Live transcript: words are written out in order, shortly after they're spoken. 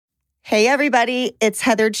Hey, everybody. It's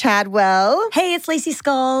Heather Chadwell. Hey, it's Lacey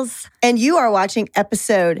Skulls. And you are watching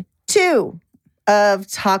episode 2 of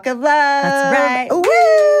Talk of Love. That's right. Woo!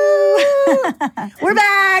 We're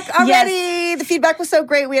back already. Yes. The feedback was so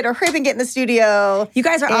great. We had to hurry up and get in the studio. You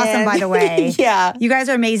guys are awesome, by the way. Yeah. You guys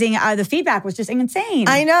are amazing. The feedback was just insane.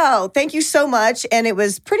 I know. Thank you so much. And it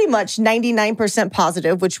was pretty much 99%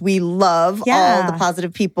 positive, which we love, all the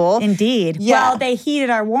positive people. Indeed. Yeah. Well, they heeded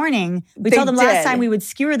our warning. We They told them last did. time we would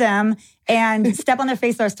skewer them and step on their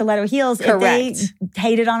face with our stiletto heels Correct. if they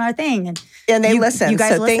hated on our thing. And they You listened.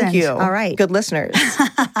 guys so thank listened. you. All right. Good listeners.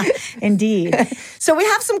 Indeed. So we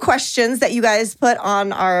have some questions that you guys put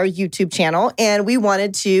on our YouTube channel, and we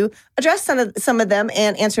wanted to address some of them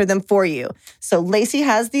and answer them for you. So Lacey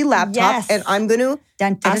has the laptop, Yes. and I'm going to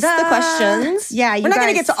Dun, dun, ask dun, the dun. questions. Yeah, you we're not going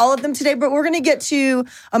to guys- get to all of them today, but we're going to get to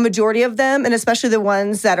a majority of them, and especially the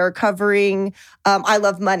ones that are covering I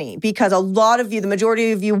Love Money, because a lot of you, the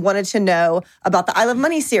majority of you, wanted to know about the I Love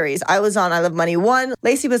Money series. I was on I Love Money 1.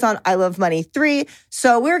 Lacey was on I Love Money 3.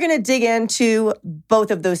 So we're going to dig into both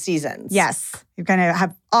of those seasons. Yes. You're going to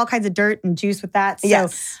have all kinds of dirt and juice with that. So,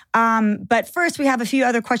 Yes. but first, we have a few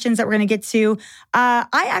other questions that we're going to get to. I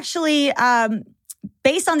actually,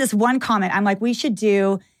 based on this one comment, I'm like, we should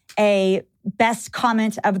do a best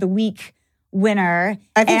comment of the week winner.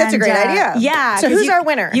 I think that's a great idea. Yeah. So 'cause who's our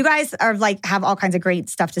winner? You guys are like have all kinds of great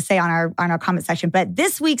stuff to say on our comment section. But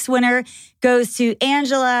this week's winner goes to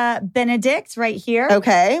Angela Benedict right here.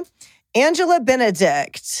 Okay. Angela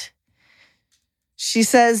Benedict. She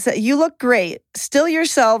says, "You look great. Still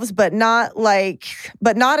yourselves, but not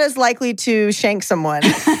as likely to shank someone."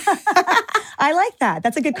 I like that.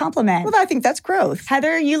 That's a good compliment. Well, I think that's growth.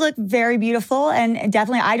 Heather, you look very beautiful, and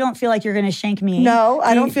definitely, I don't feel like you're going to shank me. No,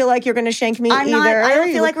 I don't feel like you're going to shank me I'm either. not. I don't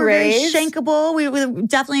You feel look like we're very great. shankable. We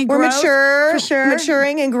definitely We're growth, mature, for sure,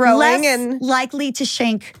 maturing and growing, less and likely to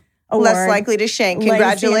shank. Award. less likely to shank. Lacey and-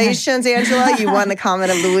 Congratulations, Angela! You won the comment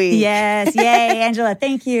of the week. Yes, yay, Angela,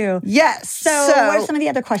 thank you. Yes. So, what are some of the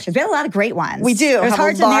other questions? We have a lot of great ones. We do It was have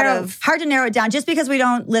hard a to lot narrow, of- hard to narrow it down. Just because we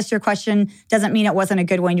don't list your question doesn't mean it wasn't a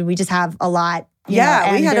good one. We just have a lot. You know,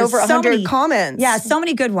 Yeah, we and had there's over so 100 many- comments. Yeah, so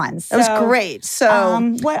many good ones. That was great.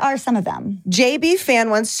 So, what are some of them? JB fan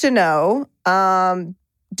wants to know,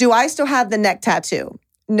 do I still have the neck tattoo?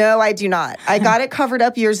 No, I do not. I got it covered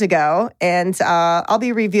up years ago, and I'll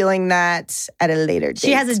be revealing that at a later date.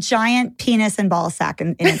 She has a giant penis and ball sack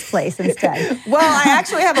in its place instead. Well, I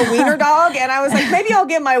actually have a wiener dog, and I was like, maybe I'll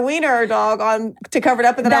get my wiener dog on to cover it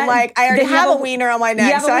up, and then I'm like, I already then you have have a a- wiener on my neck,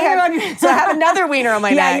 you have a so wiener on your- so I have another wiener on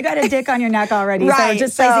my Yeah, neck. you got a dick on your neck already. Right, So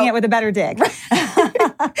just so- placing it with a better dick.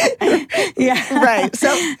 Yeah. Right. So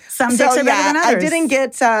Some dicks are better than I others. didn't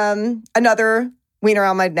get another wiener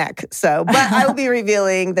on my neck, but I will be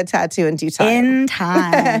revealing the tattoo in due time. In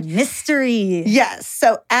time. Mystery. Yes.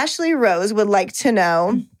 So Ashley Rose would like to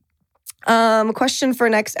know, question for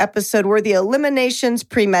next episode, were the eliminations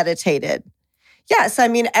premeditated? Yes. I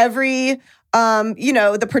mean, every,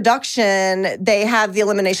 the production, they have the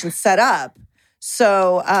eliminations set up.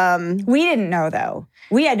 So, We didn't know, though.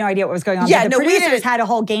 We had no idea what was going on. Yeah, but no, the we producers didn't. had a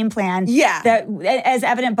whole game plan. Yeah. That, as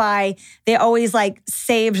evident by, they always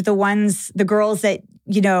saved the girls that,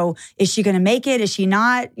 is she going to make it? Is she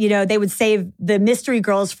not? They would save the mystery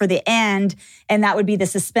girls for the end, and that would be the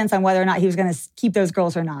suspense on whether or not he was going to keep those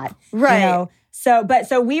girls or not. Right.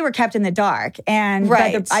 So we were kept in the dark, and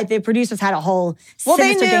Right. but the producers had a whole well,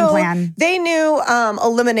 sinister game plan. They knew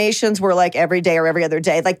eliminations were like every day or every other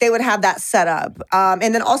day. Like they would have that set up. And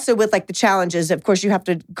then also with like the challenges, of course, you have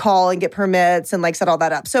to call and get permits and like set all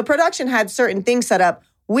that up. So production had certain things set up.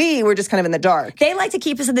 We were just kind of in the dark. They like to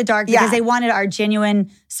keep us in the dark because they wanted our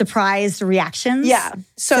genuine surprise reactions. Yeah.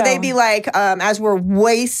 So they'd be like, as we're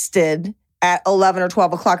wasted at 11 or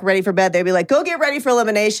 12 o'clock ready for bed, they'd be like, go get ready for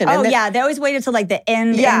elimination. Oh, and then, yeah. They always waited till the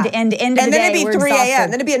end of and the then day. it'd be We're 3 a.m.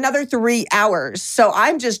 exhausted. Then it'd be another 3 hours. So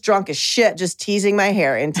I'm just drunk as shit, just teasing my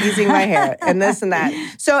hair and teasing my hair and this and that.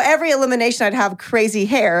 So every elimination, I'd have crazy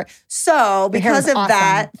hair. So because was of awesome.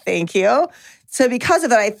 that, thank you. So because of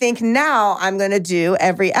that, I think now I'm going to do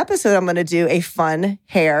every episode, I'm going to do a fun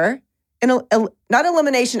hair, not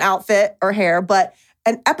elimination outfit or hair, but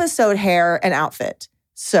an episode hair and outfit.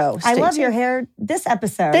 So I stay love tuned. your hair this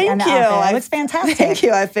episode. Thank and the you. outfit. It looks fantastic. Thank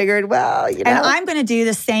you. I figured, well, And I'm going to do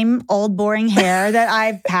the same old boring hair that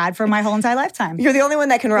I've had for my whole entire lifetime. You're the only one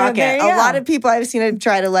that can rock there it. you A go. lot of people I've seen it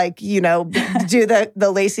try to do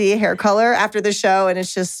the Lacey hair color after the show, and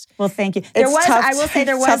it's just Well, thank you. I will say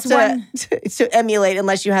there it's was tough one. to emulate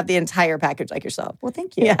unless you have the entire package like yourself. Well,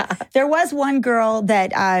 thank you. Yeah. There was one girl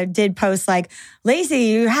that did post Lacey,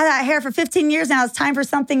 you had that hair for 15 years now. It's time for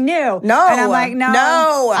something new. No, And I'm like, no.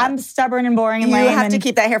 No. I'm stubborn and boring and You lame. have to and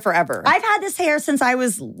keep that hair forever. I've had this hair since I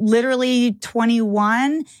was literally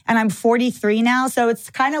 21 and I'm 43 now. So it's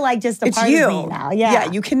kind of like just a part of me now.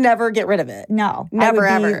 Yeah, you can never get rid of it. No. Never,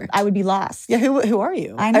 ever. I would be lost. Yeah, who are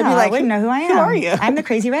you? I know. I'd be like, I wouldn't know who I am. Who are you? I'm the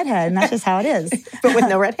crazy redhead, and that's just how it is. But with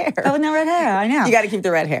no red hair. But with no red hair, I know. You got to keep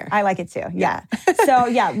the red hair. I like it too. Yeah. So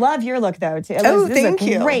love your look though too. Thank This is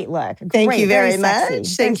a you. great look. Thank you very sexy. much.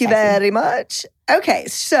 Thank you very much. Okay,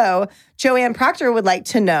 so Joanne Proctor would like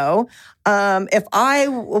to know if I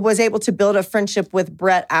was able to build a friendship with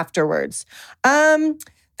Brett afterwards.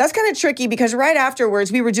 That's kind of tricky because right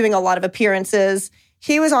afterwards, we were doing a lot of appearances.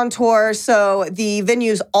 He was on tour, so the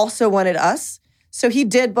venues also wanted us. So he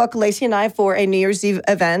did book Lacey and I for a New Year's Eve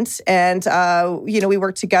event, and we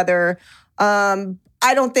worked together.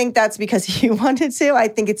 I don't think that's because he wanted to. I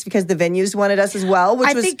think it's because the venues wanted us as well,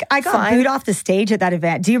 which was think I got fine. booed off the stage at that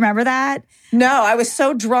event. Do you remember that? No, I was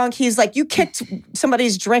so drunk. He's like, you kicked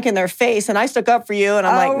somebody's drink in their face, and I stuck up for you. And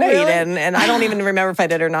I'm like, no, really? you didn't. And I don't even remember if I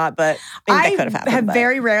did or not, but maybe that could have happened. I have but-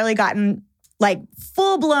 very rarely gotten like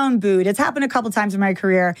full-blown booed. It's happened a couple times in my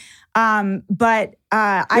career. But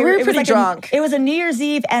We were it was pretty like drunk. It was a New Year's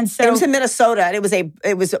Eve, and so It was in Minnesota, and it was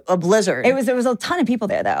a blizzard. There was a ton of people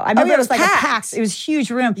there, though. I remember yeah, it was like packed. a packed. It was a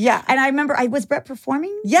huge room. Yeah. And I remember, was Brett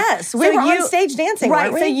performing? Yes, we So were on you- stage dancing,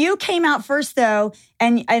 Right. weren't we? So you came out first, though,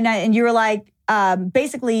 and you were like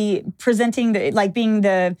basically presenting being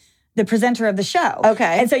the presenter of the show.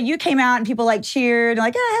 Okay. And so you came out and people like cheered,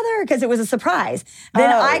 like, Heather, because it was a surprise. Then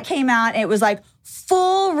I came out and it was like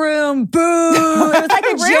full room boo. It was like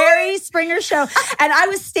a Really? Jerry Springer show. And I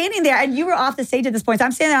was standing there and you were off the stage at this point. So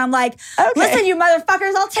I'm standing there, I'm like, listen, you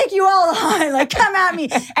motherfuckers, I'll take you all on. Like, come at me.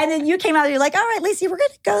 And then you came out and you're like, all right, Lacey, we're going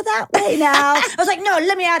to go that way now. I was like, no,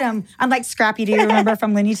 let me at him. I'm like Scrappy, do you remember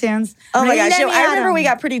from Looney Tunes? Oh my Let gosh. me I at remember him. we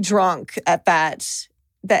got pretty drunk at that.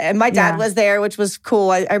 And my dad was there, which was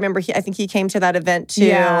cool. I remember I think he came to that event too.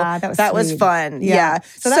 Yeah, that was sweet. fun. Yeah. Yeah.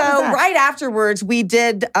 So So, that was that. right afterwards, we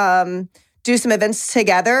did do some events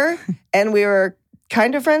together, and we were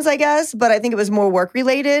kind of friends, I guess. But I think it was more work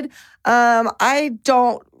related. We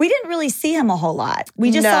didn't really see him a whole lot.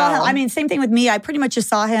 We just saw him. I mean, same thing with me. I pretty much just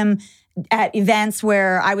saw him at events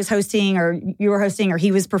where I was hosting or you were hosting or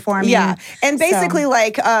he was performing. Yeah. And basically,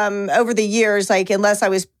 over the years, unless I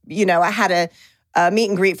was, I had a meet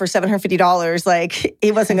and greet for $750,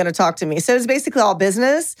 he wasn't going to talk to me. So it was basically all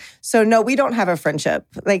business. So no, we don't have a friendship.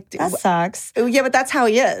 That sucks. Yeah, but that's how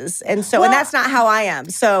he is. And so, and that's not how I am.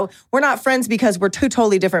 So we're not friends because we're two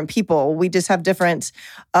totally different people. We just have different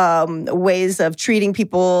ways of treating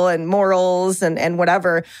people and morals and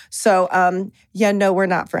whatever. So, no, we're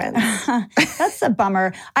not friends. That's a bummer.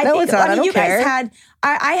 It's not. I don't you care. guys had,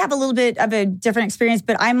 I have a little bit of a different experience,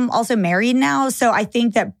 but I'm also married now. So I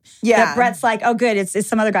think that Brett's like, oh, good, it's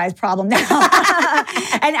some other guy's problem now.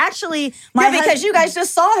 And actually, because you guys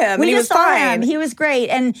just saw him and he was fine. He was great.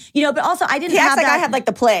 And, but also I didn't He have acts like that. I had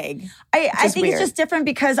the plague. I think weird. it's just different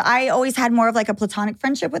because I always had more of a platonic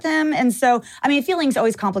friendship with him. And so, I mean, feelings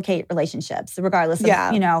always complicate relationships regardless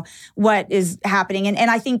of, what is happening. And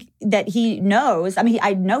I think that he knows,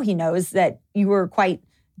 I know he knows that you were quite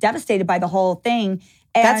devastated by the whole thing.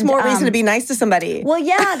 And, That's more reason to be nice to somebody. Well,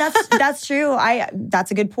 yeah, that's true.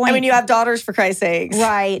 That's a good point. I mean, you have daughters, for Christ's sakes.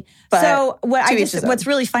 Right. But so what's what's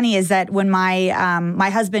really funny is that when my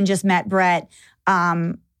husband just met Brett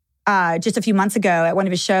just a few months ago at one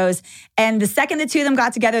of his shows, and the second the two of them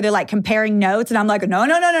got together, they're comparing notes, and I'm like,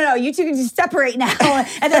 no, you two can just separate now.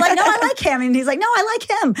 And they're like, no, I like him, and he's like, no, I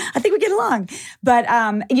like him. I think we get along. But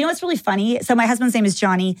what's really funny? So my husband's name is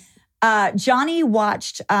Johnny. Johnny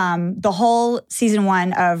watched the whole season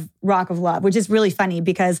 1 of Rock of Love, which is really funny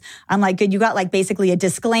because I'm like, good, you got basically a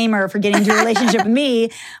disclaimer for getting into a relationship with me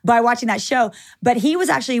by watching that show. But he was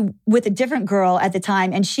actually with a different girl at the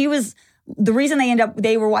time, and she was the reason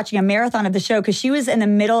they were watching a marathon of the show because she was in the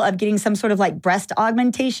middle of getting some sort of breast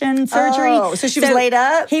augmentation surgery. Oh, so she was laid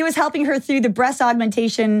up? He was helping her through the breast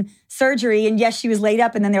augmentation surgery, and yes, she was laid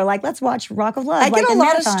up, and then they're like, let's watch Rock of Love. I get a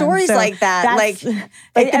lot of stories like that.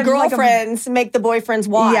 The girlfriends make the boyfriends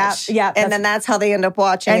watch. Yeah. And then that's how they end up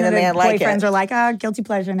watching, and then they like it. Boyfriends are like, guilty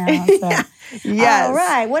pleasure now. So. Yes. All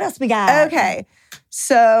right, what else we got? Okay.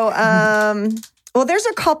 So, well, there's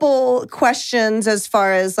a couple questions as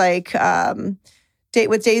far as Date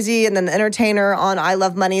with Daisy and then the Entertainer on I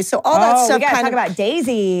Love Money. So all that stuff we gotta talk about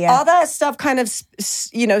Daisy. All that stuff kind of,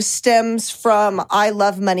 stems from I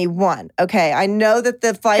Love Money 1. Okay. I know that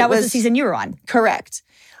the fight that was the season you were on. Correct.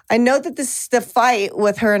 I know that the fight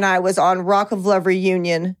with her and I was on Rock of Love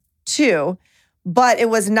Reunion 2, But it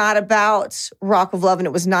was not about Rock of Love, and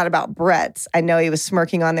it was not about Brett. I know he was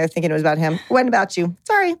smirking on there thinking it was about him. It wasn't about you.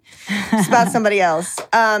 Sorry. It's about somebody else.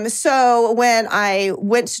 So when I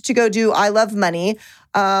went to go do I Love Money,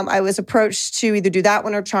 I was approached to either do that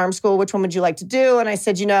one or Charm School. Which one would you like to do? And I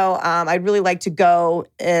said, I'd really like to go.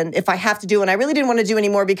 And if I have to do, and I really didn't want to do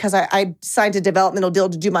anymore because I signed a developmental deal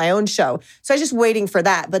to do my own show. So I was just waiting for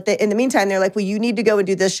that. But in the meantime, they're like, well, you need to go and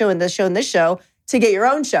do this show and this show and this show to get your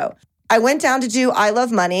own show. I went down to do I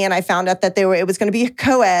Love Money, and I found out that it was going to be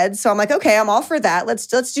co-ed. So I'm like, okay, I'm all for that. Let's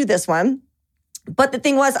do this one. But the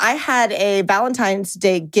thing was, I had a Valentine's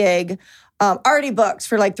Day gig already booked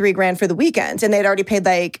for like $3,000 for the weekend, and they'd already paid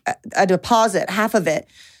like a deposit, half of it.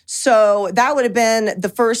 So that would have been the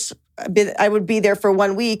first. I would be there for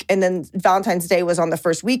 1 week, and then Valentine's Day was on the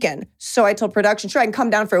first weekend. So I told production, sure, I can come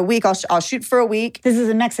down for a week. I'll shoot for a week. This is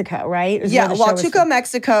in Mexico, right? Yeah, Huatulco,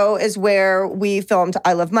 Mexico is where we filmed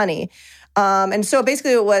I Love Money. And so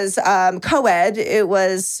basically it was co-ed. It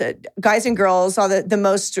was guys and girls, all the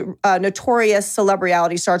most notorious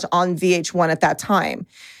celebrity stars on VH1 at that time.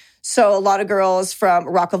 So a lot of girls from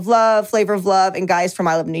Rock of Love, Flavor of Love, and guys from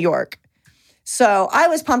I Love New York. So I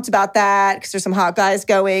was pumped about that because there's some hot guys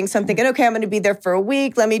going. So I'm thinking, okay, I'm going to be there for a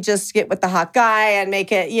week. Let me just get with the hot guy and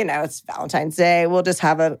make it, it's Valentine's Day. We'll just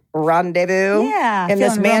have a rendezvous in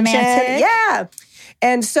this mansion. Romantic. Yeah.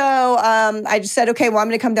 And so I just said, okay, well, I'm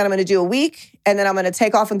going to come down. I'm going to do a week, and then I'm going to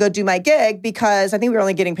take off and go do my gig because I think we were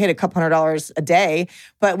only getting paid a couple $100 a day,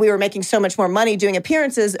 but we were making so much more money doing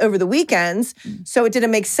appearances over the weekends. So it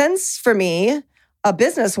didn't make sense for me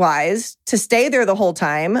business-wise to stay there the whole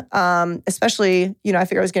time, especially, I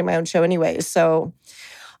figured I was getting my own show anyways. So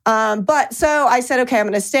so I said, okay, I'm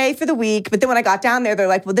going to stay for the week. But then when I got down there, they're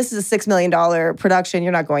like, well, this is a $6 million production.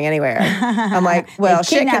 You're not going anywhere. I'm like, well,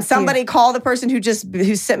 shit, can somebody call the person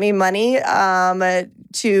who sent me money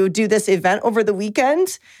to do this event over the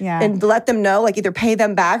weekend and let them know, like either pay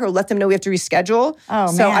them back or let them know we have to reschedule.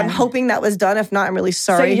 So I'm hoping that was done. If not, I'm really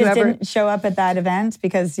sorry. So you just didn't show up at that event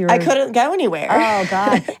because I couldn't go anywhere. Oh,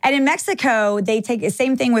 God. And in Mexico, they take the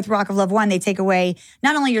same thing with Rock of Love 1. They take away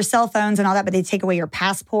not only your cell phones and all that, but they take away your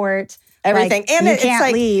passport. Everything. And you can't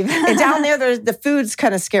like, leave. And down there, the food's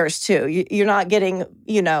kind of scarce too. You're not getting,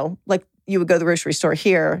 like you would go to the grocery store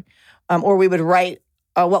here, or we would write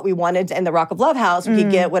what we wanted in the Rock of Love house. We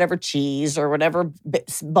could get whatever cheese or whatever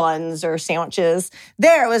buns or sandwiches.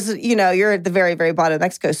 There it was, you're at the very, very bottom of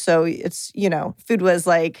Mexico. So it's, food was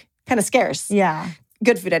like kind of scarce. Yeah.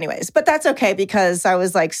 Good food anyways. But that's okay because I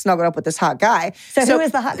was like snuggled up with this hot guy. So who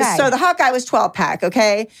is the hot guy? So the hot guy was 12-pack,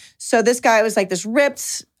 okay? So this guy was like this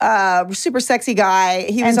ripped, super sexy guy.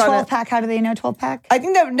 He was on 12-pack, how do they know 12-pack? I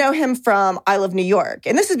think they would know him from I Love New York.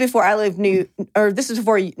 And this is before this is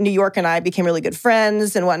before New York and I became really good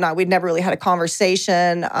friends and whatnot. We'd never really had a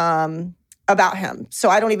conversation about him. So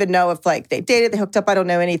I don't even know if like they dated, they hooked up. I don't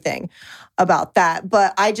know anything about that.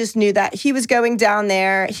 But I just knew that he was going down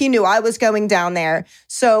there. He knew I was going down there.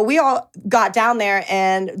 So we all got down there,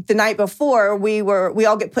 and the night before we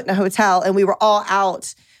all get put in a hotel, and we were all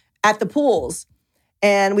out at the pools.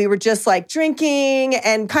 And we were just like drinking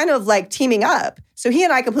and kind of like teaming up. So he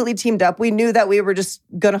and I completely teamed up. We knew that we were just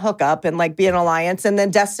going to hook up and like be an alliance. And then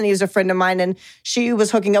Destiny was a friend of mine, and she was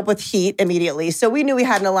hooking up with Heat immediately. So we knew we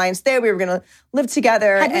had an alliance there. We were going to live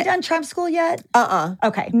together. Had we done Charm School yet?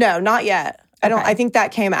 Okay. No, not yet. I think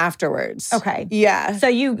that came afterwards. Okay. Yeah.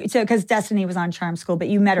 So because Destiny was on Charm School, but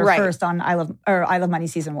you met her first on I Love Money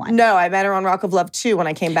season 1. No, I met her on Rock of Love 2 when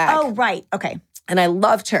I came back. Oh, right. Okay. And I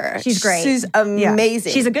loved her. She's great. She's amazing.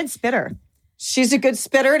 Yeah. She's a good spitter. She's a good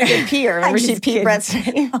spitter and a good peer. Remember she peed Brett's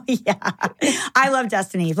name? Oh, yeah. I love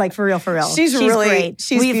Destiny, like for real, for real. She's really great.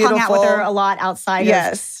 She's We've beautiful. hung out with her a lot outside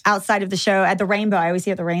of the show at the Rainbow. I always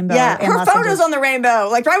see at the Rainbow. Yeah, in her Los photo's Angeles. on the Rainbow.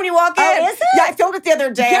 Like right when you walk in. Oh, is it? Yeah, I filmed it the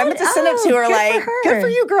other day. I meant to send it to her. Like, good for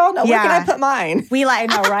you, girl. No, where can I put mine? We like,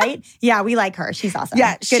 no, right? Yeah, we like her. She's awesome.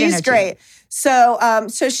 Yeah, good she's energy. great. So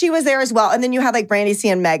she was there as well. And then you had like Brandy C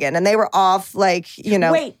and Megan, and they were off like,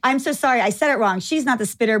 Wait, I'm so sorry. I said it wrong. She's not the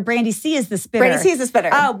spitter. Brandy C is the spitter. Brandy C is the spitter.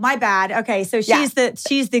 Oh, my bad. Okay, so she's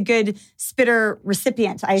the good spitter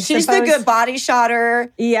recipient, I She's suppose. the good body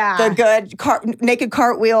shotter. Yeah. The good naked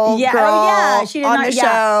cartwheel girl She did on not, the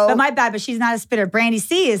show. But my bad, but she's not a spitter. Brandy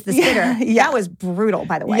C is the spitter. Yeah. That was brutal,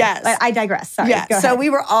 by the way. Yes. But I digress. Sorry. Yeah. Go So ahead. we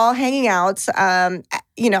were all hanging out, at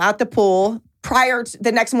the pool. Prior to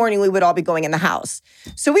the next morning, we would all be going in the house.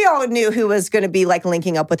 So we all knew who was going to be like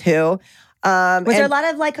linking up with who. Was there a lot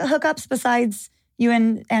of like hookups besides you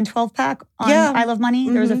and 12-pack on I Love Money?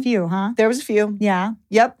 There was a few, huh? There was a few. Yeah.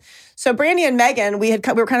 Yep. So Brandy and Megan, we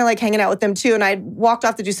were kind of like hanging out with them too. And I walked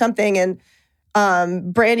off to do something, and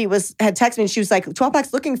Brandy had texted me and she was like, 12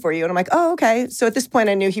 Pack's looking for you. And I'm like, oh, okay. So at this point,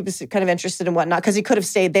 I knew he was kind of interested in whatnot because he could have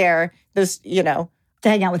stayed there. To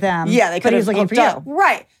hang out with them. Yeah, they could but he have was looking for you. up.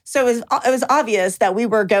 Right. So it was obvious that we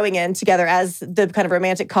were going in together as the kind of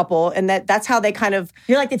romantic couple, and that's how they kind of.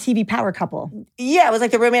 You're like the TV power couple. Yeah, it was like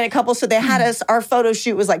the romantic couple. So they had us. Our photo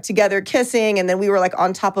shoot was like together kissing, and then we were like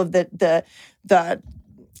on top of the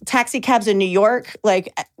taxi cabs in New York,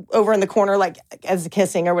 like over in the corner, like as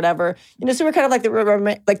kissing or whatever. So we're kind of like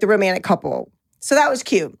the romantic couple. So that was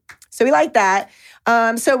cute. So we liked that.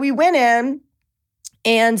 So we went in.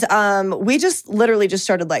 And we just literally just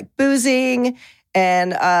started like boozing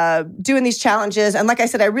and doing these challenges. And like I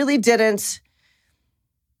said, I really didn't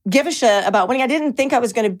give a shit about winning. I didn't think I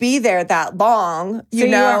was going to be there that long. You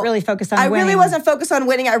weren't really focused on winning. I really wasn't focused on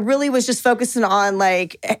winning. I really was just focusing on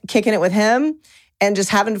like kicking it with him and just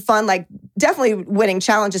having fun, like definitely winning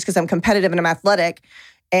challenges because I'm competitive and I'm athletic.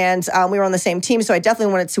 And we were on the same team, so I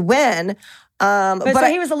definitely wanted to win.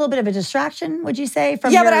 But he was a little bit of a distraction, would you say?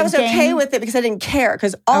 But I was okay with it because I didn't care.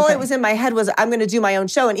 Because all it was in my head was I'm going to do my own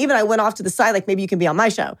show, and even I went off to the side like maybe you can be on my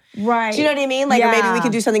show, right? Do you know what I mean? Like or maybe we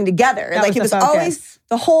can do something together. That like was it was always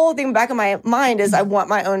the whole thing back in my mind is I want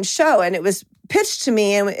my own show, and it was pitched to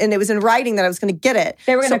me, and it was in writing that I was going to get it.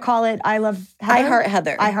 They were going to call it I Love Heather? I Heart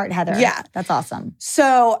Heather. I Heart Heather. Yeah. That's awesome.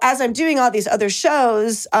 So as I'm doing all these other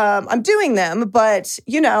shows, I'm doing them, but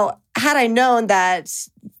had I known that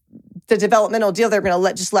the developmental deal they're going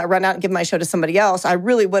to let run out and give my show to somebody else, I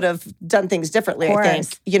really would have done things differently, I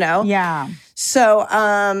think, Yeah. So,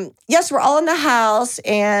 yes, we're all in the house.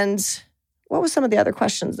 And what was some of the other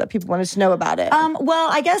questions that people wanted to know about it? Well,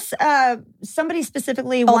 I guess somebody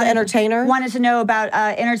specifically the entertainer wanted to know about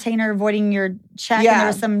entertainer voiding your check. Yeah. And there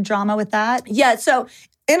was some drama with that. Yeah. So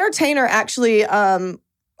entertainer actually,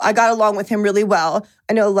 I got along with him really well.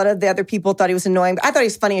 I know a lot of the other people thought he was annoying, but I thought he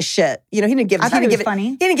was funny as shit. He didn't give. I thought he was funny.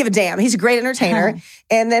 He didn't give a damn. He's a great entertainer.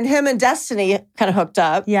 And then him and Destiny kind of hooked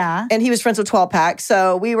up. Yeah. And he was friends with 12 Pack,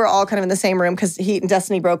 so we were all kind of in the same room because he and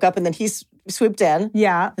Destiny broke up, and then he swooped in.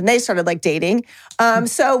 Yeah. And they started like dating.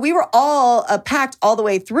 So we were all packed all the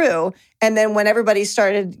way through. And then when everybody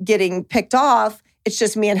started getting picked off, it's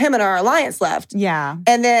just me and him and our alliance left. Yeah.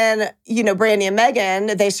 And then, Brandy and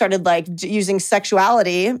Megan, they started like using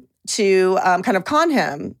sexuality to kind of con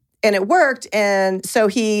him. And it worked. And so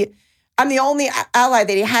I'm the only ally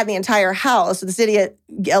that he had in the entire house. So this idiot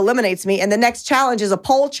eliminates me. And the next challenge is a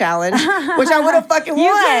pole challenge, which I would have fucking won.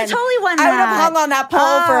 You could have totally won that. I would have hung on that pole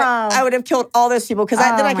I would have killed all those people because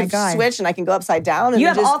then I could switch and I can go upside down. And you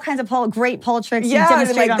have all kinds of great pole tricks. Yeah, you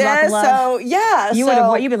demonstrate like on Rock of Love. So yeah. You would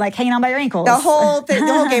have, you'd been like hanging on by your ankles. The whole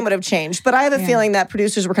game would have changed. But I have a feeling that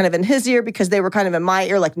producers were kind of in his ear because they were kind of in my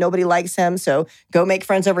ear, like nobody likes him. So go make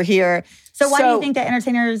friends over here. So why do you think that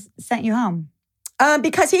entertainers sent you home?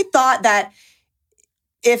 Because he thought that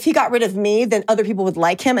if he got rid of me, then other people would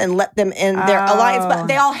like him and let them in their alliance. But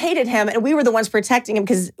they all hated him, and we were the ones protecting him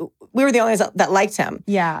because we were the only ones that liked him.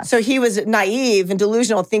 Yeah. So he was naive and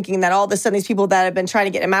delusional, thinking that all of a sudden these people that had been trying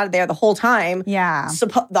to get him out of there the whole time,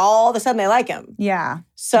 all of a sudden they like him. Yeah.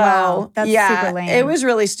 So wow, that's super lame. It was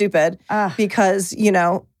really stupid because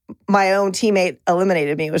my own teammate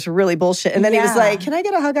eliminated me. It was really bullshit. And then he was like, "Can I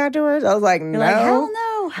get a hug afterwards?" I was like, "No, like, hell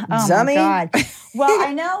no, dummy." My God. Well,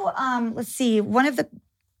 I know. Let's see. One of the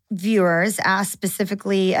viewers asked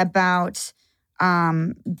specifically about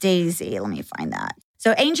Daisy. Let me find that.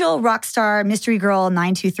 So Angel Rockstar Mystery Girl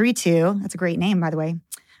 9232. That's a great name, by the way.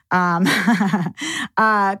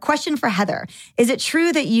 Question for Heather. Is it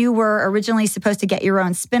true that you were originally supposed to get your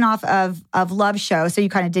own spinoff of Love Show? So you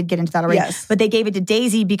kind of did get into that already. Yes. But they gave it to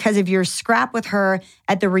Daisy because of your scrap with her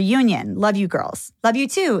at the reunion. Love you, girls. Love you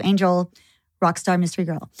too, Angel Rockstar Mystery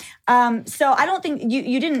Girl. So I don't think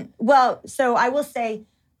you didn't. Well, so I will say,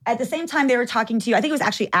 at the same time they were talking to you, I think it was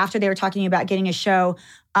actually after they were talking about getting a show,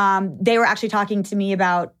 they were actually talking to me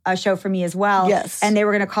about a show for me as well. Yes. And they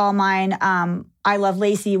were going to call mine I Love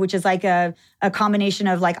Lacey, which is like a combination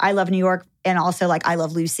of like I Love New York and also like I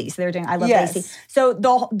Love Lucy. So they were doing I Love Lacey. So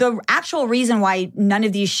the actual reason why none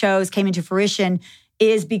of these shows came into fruition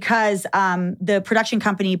is because the production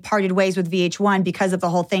company parted ways with VH1 because of the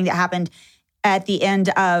whole thing that happened at the end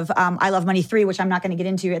of I Love Money 3, which I'm not going to get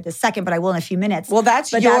into at this second, but I will in a few minutes. Well,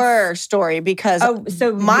 that's your story because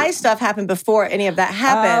my stuff happened before any of that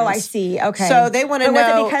happened. Oh, I see. Okay. So they want to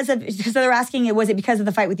know. Was it because they're asking, was it because of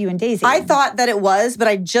the fight with you and Daisy? I thought that it was, but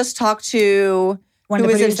I just talked to one of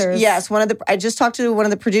the producers. I just talked to one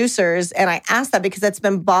of the producers and I asked that because that's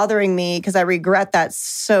been bothering me because I regret that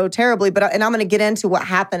so terribly. And I'm going to get into what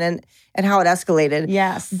happened and how it escalated.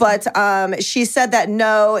 Yes. But she said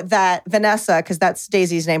that Vanessa, because that's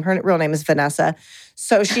Daisy's name, her real name is Vanessa.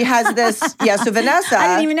 So she has this, so Vanessa. I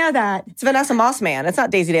didn't even know that. It's Vanessa Mossman. It's not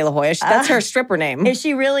Daisy De La Hoya. That's her stripper name. Is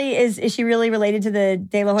she really related to the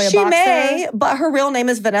De La Hoya She boxer? may, but her real name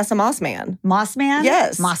is Vanessa Mossman. Mossman?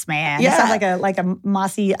 Yes. Mossman. Yeah. It sounds like a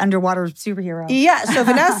mossy underwater superhero. Yeah, so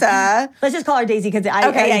Vanessa. Let's just call her Daisy because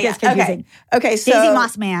it gets confusing. Okay, so. Daisy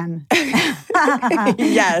Mossman.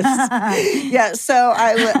 Yes. Yeah, so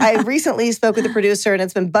I recently spoke with the producer and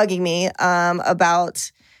it's been bugging me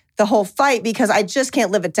about the whole fight because I just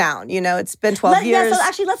can't live it down. You know, it's been 12 years. Yeah, so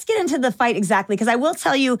actually, let's get into the fight exactly because I'll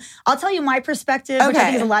tell you my perspective, which I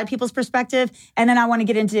think is a lot of people's perspective, and then I want to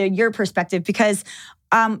get into your perspective because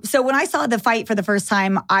so when I saw the fight for the first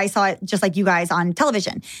time, I saw it just like you guys on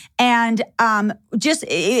television. And just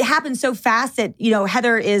it happened so fast that, you know,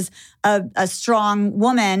 Heather is a strong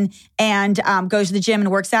woman and goes to the gym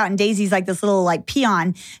and works out. And Daisy's like this little like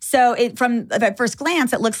peon. So at first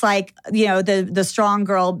glance, it looks like, you know, the strong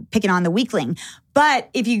girl picking on the weakling. But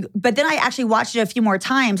then I actually watched it a few more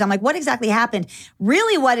times. I'm like, what exactly happened?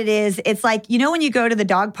 Really what it is, it's like, you know, when you go to the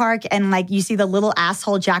dog park and like you see the little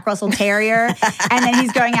asshole Jack Russell Terrier and then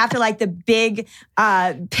he's going after like the big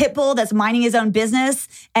pit bull that's minding his own business.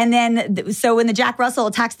 And then, so when the Jack Russell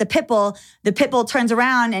attacks the pit bull turns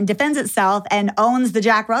around and defends itself and owns the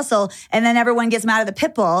Jack Russell. And then everyone gets mad at the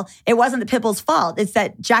pit bull. It wasn't the pit bull's fault. It's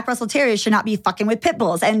that Jack Russell Terriers should not be fucking with pit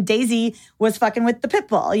bulls. And Daisy was fucking with the pit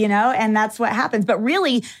bull, you know, and that's what happened. But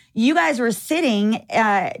really, you guys were sitting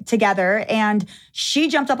together, and she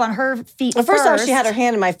jumped up on her feet. Well, first off, she had her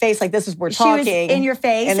hand in my face, like this is we're talking. She was in your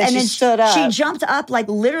face, and then she stood up. She jumped up, like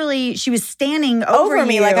literally, she was standing over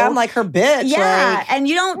me, you. like I'm like her bitch. Yeah, like, and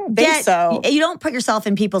you don't put yourself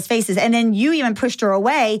in people's faces, and then you even pushed her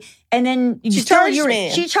away. And then she charged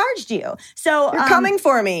me. She charged you. So you're coming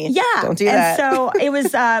for me. Yeah, don't do that. And so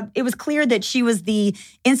it was clear that she was the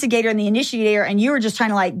instigator and the initiator, and you were just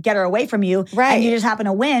trying to like get her away from you. Right. And you just happen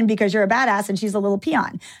to win because you're a badass and she's a little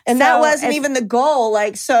peon. And that wasn't even the goal.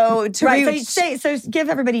 Like so so give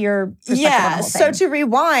everybody your perspective on the whole thing. So to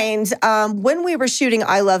rewind, when we were shooting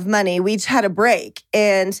I Love Money, we had a break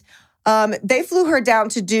and. They flew her down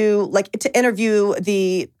to interview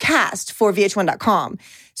the cast for VH1.com.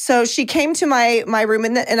 So she came to my room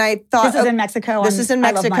and I thought... This is in Mexico. This is in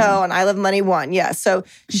Mexico on I Love Money 1, yeah. So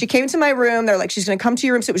she came to my room. They're like, she's going to come to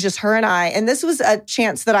your room. So it was just her and I. And this was a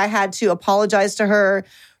chance that I had to apologize to her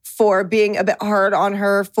for being a bit hard on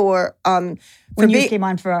her when you came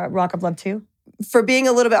on for Rock of Love 2? For being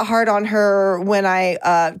a little bit hard on her when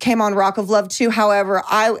I came on Rock of Love 2. However,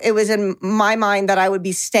 it was in my mind that I would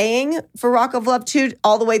be staying for Rock of Love 2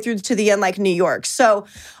 all the way through to the end, like New York. So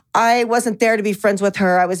I wasn't there to be friends with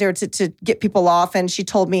her. I was there to get people off, and she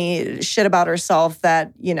told me shit about herself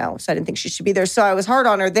that, you know, so I didn't think she should be there. So I was hard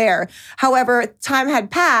on her there. However, time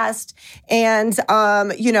had passed, and,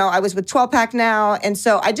 you know, I was with 12 Pack now, and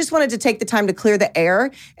so I just wanted to take the time to clear the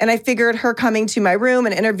air, and I figured her coming to my room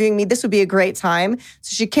and interviewing me, this would be a great time.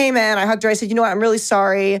 So she came in, I hugged her, I said, you know what, I'm really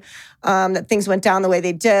sorry that things went down the way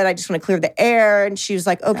they did. I just want to clear the air. And she was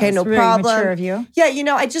like, okay, no really problem. Mature of you. Yeah, you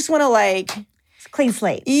know, I just want to like... Clean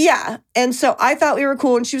slate. Yeah. And so I thought we were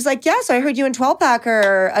cool. And she was like, yeah, so I heard you and 12 Pack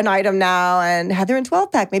are an item now. And Heather and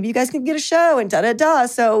 12 Pack, maybe you guys can get a show and da-da-da.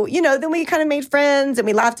 So, you know, then we kind of made friends and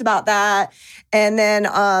we laughed about that. And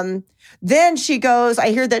then she goes, I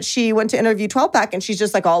hear that she went to interview 12 Pack and she's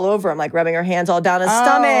just like all over him, like rubbing her hands all down his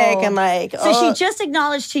stomach and like. So she just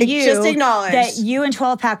acknowledged to you that you and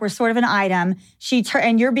 12 Pack were sort of an item.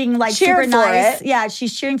 And you're being like super nice. Yeah,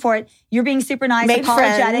 she's cheering for it. You're being super nice,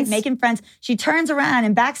 apologetic, making friends. She turns around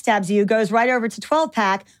and backstabs you, goes right over to 12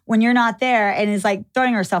 Pack when you're not there and is like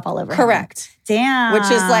throwing herself all over Correct. Him. Damn.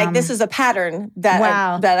 Which is like, this is a pattern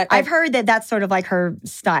that I've heard that that's sort of like her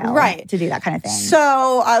style. Right. To do that kind of thing.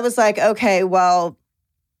 So I was like, okay, well,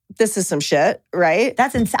 this is some shit, right?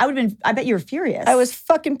 That's insane. I bet you were furious. I was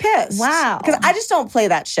fucking pissed. Wow. Because I just don't play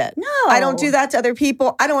that shit. No. I don't do that to other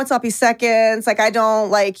people. I don't want sloppy seconds. Like, I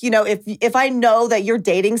don't like, you know, if I know that you're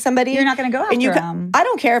dating somebody. You're not going to go after them. I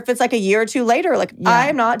don't care if it's like a year or two later. Like,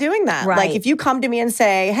 I'm not doing that. Right. Like, if you come to me and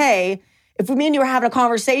say, hey, if me and you were having a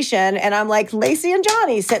conversation and I'm like, Lacey and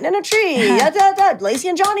Johnny sitting in a tree, Lacey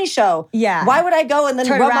and Johnny show. Yeah. Why would I go and then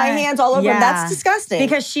rub my hands all over them? That's disgusting.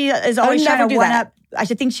 Because she is always trying to one up. I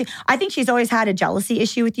think she's always had a jealousy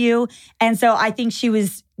issue with you. And so I think she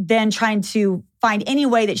was then trying to find any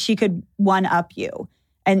way that she could one up you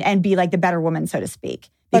and be like the better woman, so to speak.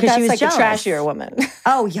 Because she was like jealous. A trashier woman.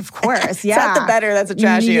 Oh, yeah, of course. Yeah. It's not the better, that's a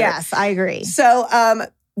trashier. Yes, I agree. So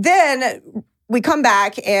then we come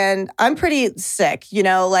back and I'm pretty sick, you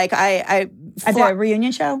know, like At the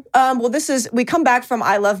reunion show? Well, we come back from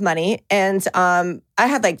I Love Money, and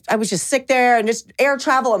I was just sick there and just air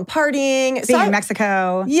travel and partying. Being in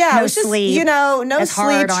Mexico. Yeah, no it was just, sleep. no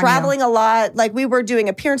sleep, traveling a lot. Like we were doing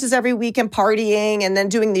appearances every week and partying and then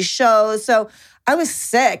doing these shows. So I was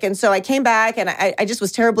sick. And so I came back and I just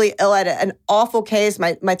was terribly ill. I had an awful case.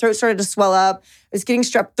 My throat started to swell up. I was getting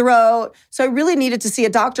strep throat. So I really needed to see a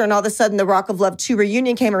doctor. And all of a sudden, the Rock of Love 2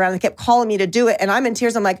 reunion came around and they kept calling me to do it. And I'm in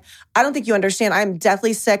tears. I'm like, I don't think you understand. I'm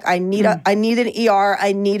deathly sick. I need an ER.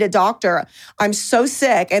 I need a doctor. I'm so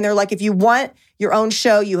sick. And they're like, if you want your own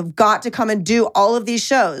show, you have got to come and do all of these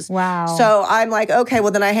shows. Wow. So I'm like, okay,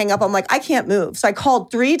 well then I hang up. I'm like, I can't move. So I called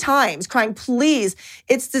 3 times crying, please,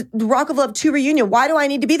 it's the Rock of Love 2 reunion. Why do I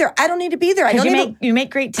need to be there? I don't need to be there. I don't you make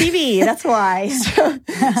great TV. That's why. So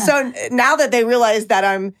now that they realize that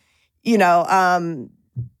I'm,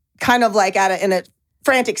 kind of like in a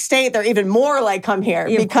frantic state, they're even more like, come here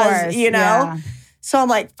because, Yeah. So I'm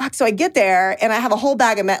like, fuck. So I get there and I have a whole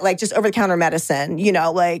bag of just over-the-counter medicine,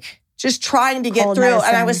 just trying to get Cold through. medicine.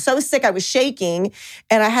 And I was so sick, I was shaking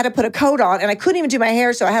and I had to put a coat on and I couldn't even do my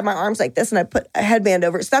hair. So I had my arms like this and I put a headband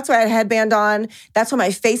over it. So that's why I had a headband on. That's why my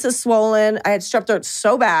face is swollen. I had strep throat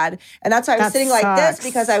so bad. And that's why I was sitting like this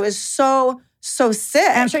because I was so sick.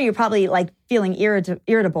 And I'm sure you're probably like feeling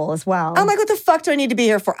irritable as well. I'm like, what the fuck do I need to be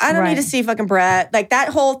here for? I don't need to see fucking Brett. Like that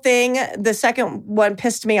whole thing, the second one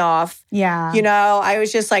pissed me off. Yeah. I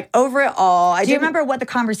was just like over it all. Do you remember what the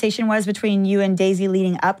conversation was between you and Daisy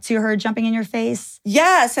leading up to her jumping in your face?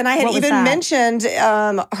 Yes. And I had even mentioned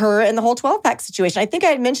her in the whole 12-pack situation. I think I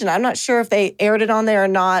had mentioned, I'm not sure if they aired it on there or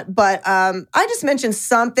not, but I just mentioned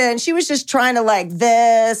something. She was just trying to like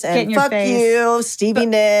this and fuck you, Stevie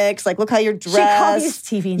Nicks. Like, look how you're dressed. She called you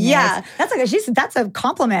Stevie Nicks. Yeah. That's a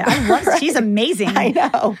compliment. I love she's amazing. I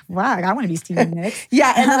know. Wow, I want to be Stevie Nicks.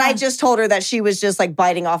 Yeah, and then I just told her that she was just like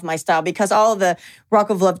biting off my style because all of the Rock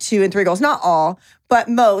of Love 2 and 3 girls, not all, but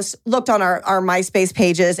most looked on our MySpace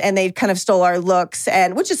pages and they kind of stole our looks,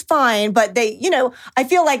 and which is fine, but they, I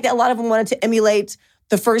feel like that a lot of them wanted to emulate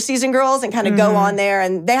the first season girls and kind of go on there,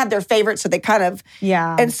 and they had their favorites, so they kind of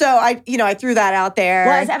And so I threw that out there.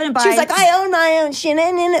 Well, as evident by she was like, I own my own shit.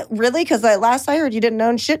 Really? Because last I heard, you didn't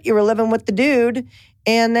own shit. You were living with the dude,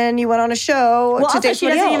 and then you went on a show. Well, to also date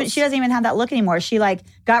she doesn't even have that look anymore. She like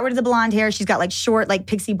got rid of the blonde hair. She's got like short, like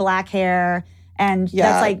pixie black hair, and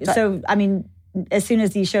that's like so. I mean, as soon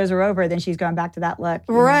as these shows are over, then she's going back to that look.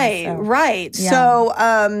 Right. Yeah.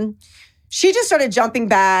 So. She just started jumping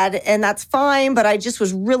bad, and that's fine, but I just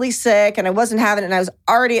was really sick, and I wasn't having it, and I was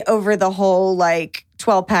already over the whole,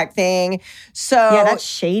 12-pack thing. So yeah, that's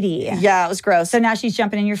shady. Yeah, it was gross. So now she's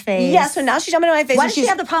jumping in your face. Yeah, so now she's jumping in my face. Why does she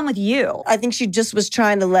have the problem with you? I think she just was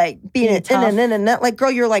trying to be in it. Like, girl,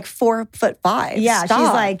 you're 4'5". Yeah,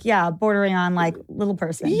 Stop. she's bordering on little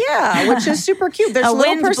person. Yeah, which is super cute. There's a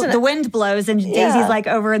little person. The wind blows and Daisy's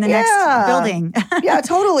over in the next building. Yeah,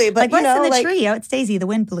 totally. But what's in the tree? Oh, it's Daisy. The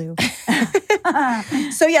wind blew.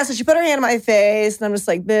 So she put her hand on my face and I'm just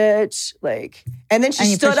like, bitch, and then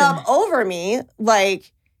she stood up over me,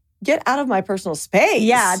 get out of my personal space.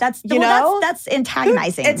 Yeah, that's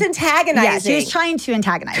antagonizing. It's antagonizing. Yeah, she was trying to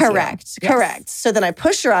antagonize Correct. you. Correct. So then I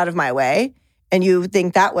pushed her out of my way, and you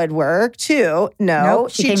think that would work too. No,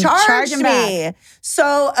 nope, she charged me. Back.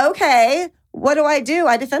 So, okay. What do?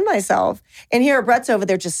 I defend myself. And here Brett's over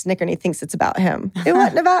there just snickering. He thinks it's about him. It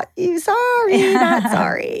wasn't about you. Sorry, not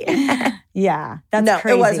sorry. Yeah, that's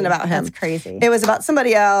crazy. It wasn't about him. That's crazy. It was about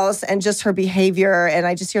somebody else and just her behavior. And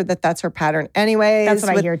I just hear that that's her pattern anyways. That's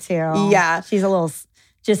what I hear too. Yeah. She's a little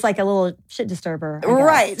shit disturber.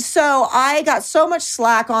 Right. So I got so much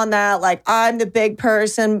slack on that. I'm the big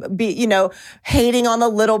person, hating on the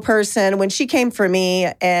little person when she came for me.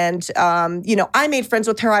 And, I made friends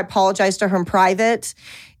with her. I apologized to her in private.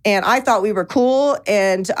 And I thought we were cool.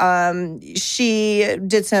 And she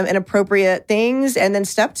did some inappropriate things and then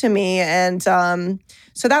stepped to me. And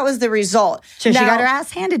so that was the result. So she got her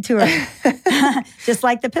ass handed to her. just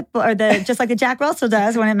like the pitbull, just like the Jack Russell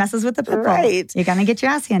does when it messes with the pitbull. Right. You're going to get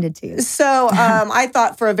your ass handed to you. So I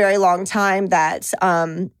thought for a very long time that,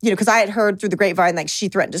 because I had heard through the grapevine, she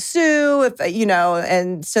threatened to sue,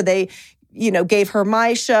 and so they, gave her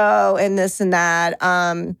my show and this and that.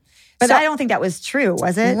 But I don't think that was true,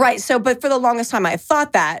 was it? Right. So, but for the longest time, I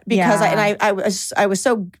thought that because I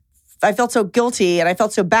felt so guilty and I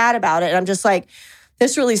felt so bad about it. And I'm just like,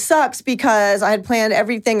 this really sucks because I had planned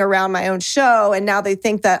everything around my own show, and now they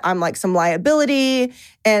think that I'm some liability.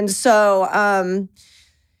 And so,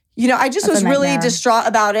 I just was really distraught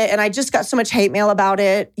about it, and I just got so much hate mail about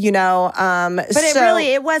it. But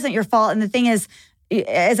it wasn't your fault. And the thing is,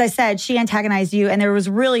 as I said, she antagonized you, and there was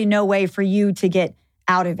really no way for you to get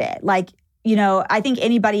out of it. I think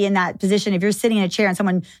anybody in that position, if you're sitting in a chair and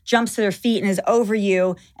someone jumps to their feet and is over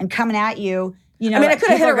you and coming at you, I could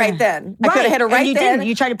have hit her right then. I could have hit her right and you then. Didn't.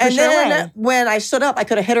 You tried to push her away. And then when I stood up, I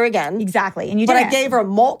could have hit her again. Exactly. And you But didn't. I gave her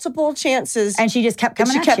multiple chances. And she just kept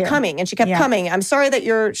coming and she kept coming. And she kept coming. I'm sorry that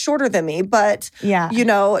you're shorter than me, but,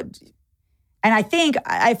 And I think,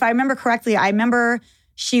 if I remember correctly,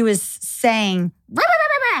 she was saying,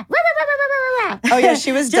 oh yeah,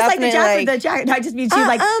 she was just definitely like the jacket. No, I just mean she was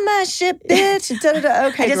like, oh my shit, bitch.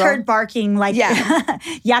 Okay, I just heard barking, like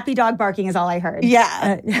yappy dog barking is all I heard.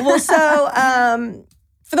 Yeah. Well, so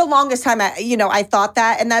for the longest time, I thought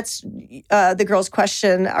that, and that's the girls'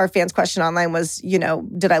 question, our fans' question online was,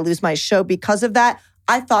 did I lose my show because of that?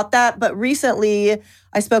 I thought that, but recently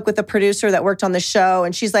I spoke with a producer that worked on the show,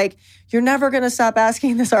 and she's like, "You're never going to stop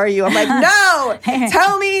asking this, are you?" I'm like, "No,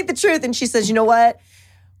 tell me the truth." And she says, "You know what?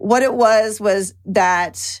 What it was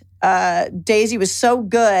that Daisy was so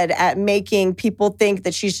good at making people think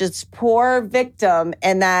that she's just poor victim,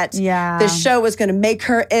 and that the show was going to make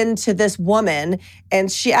her into this woman,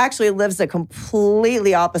 and she actually lives a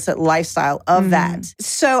completely opposite lifestyle of that."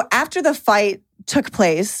 So after the fight took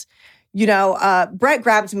place, Brett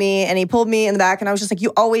grabbed me and he pulled me in the back, and I was just like,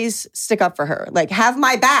 "You always stick up for her. Like, have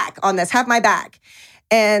my back on this. Have my back."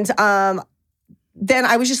 And then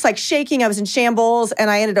I was just like shaking. I was in shambles,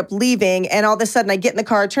 and I ended up leaving. And all of a sudden, I get in the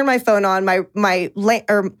car, turn my phone on. I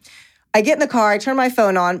get in the car, I turn my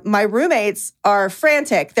phone on. My roommates are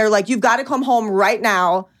frantic. They're like, "You've got to come home right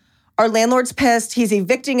now. Our landlord's pissed. He's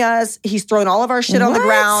evicting us. He's throwing all of our shit on the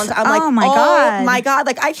ground." I'm like, oh my God.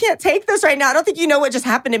 Like, I can't take this right now. I don't think you know what just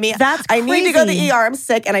happened to me. That's crazy. I need to go to the ER. I'm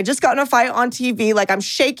sick. And I just got in a fight on TV. Like, I'm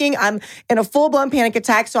shaking. I'm in a full-blown panic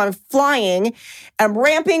attack. So I'm flying. I'm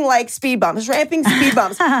ramping like speed bumps.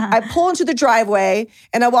 I pull into the driveway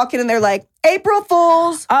and I walk in and they're like, "April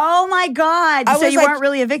Fools." Oh my God. So you weren't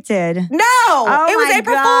really evicted? No. It was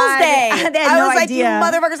April Fool's Day. They had no like, idea. "You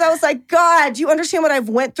motherfuckers." I was like, "God, do you understand what I've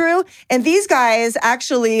went through?" And these guys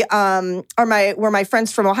actually were my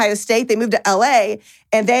friends from Ohio State. They moved to LA,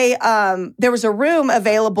 and there was a room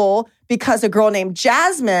available because a girl named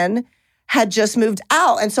Jasmine had just moved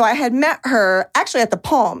out. And so I had met her actually at the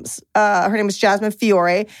Palms. Her name was Jasmine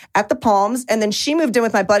Fiore at the Palms. And then she moved in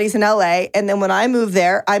with my buddies in LA. And then when I moved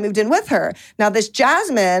there, I moved in with her. Now this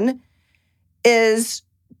Jasmine Fiore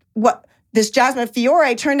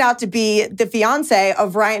turned out to be the fiance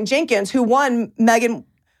of Ryan Jenkins, who won Megan.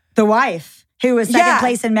 The wife, who was second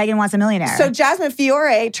place in Megan Wants a Millionaire. So Jasmine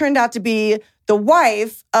Fiore turned out to be the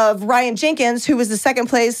wife of Ryan Jenkins, who was the second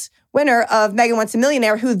place winner of Megan Wants a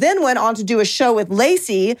Millionaire, who then went on to do a show with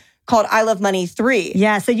Lacey called I Love Money 3.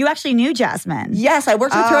 Yeah, so you actually knew Jasmine. Yes, I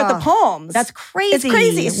worked with her at the Palms. That's crazy. It's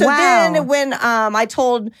crazy. So then when I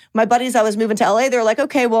told my buddies I was moving to LA, they were like,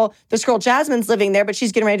 "Okay, well, this girl Jasmine's living there, but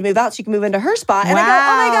she's getting ready to move out, so you can move into her spot." And I go,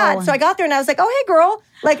 "Oh my God." So I got there and I was like, "Oh, hey, girl."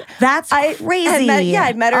 Like, that's crazy.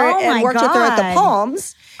 I'd met her and worked with her at the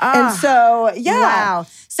Palms. And so, Wow.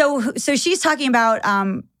 So she's talking about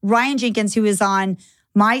Ryan Jenkins, who is on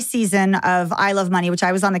my season of I Love Money, which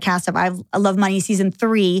I was on the cast of I Love Money season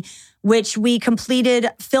 3, which we completed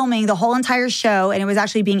filming the whole entire show, and it was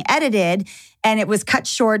actually being edited, and it was cut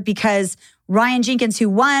short because Ryan Jenkins, who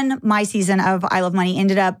won my season of I Love Money,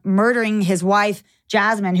 ended up murdering his wife,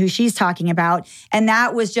 Jasmine, who she's talking about. And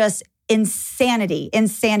that was just insanity.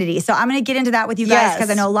 So I'm going to get into that with you guys because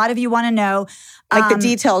I know a lot of you want to know. Like the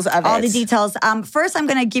details of it. All the details. First, I'm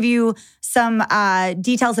going to give you some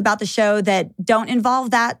details about the show that don't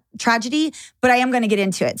involve that tragedy, but I am going to get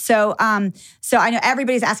into it. So I know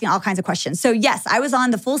everybody's asking all kinds of questions. So yes, I was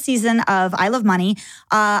on the full season of I Love Money.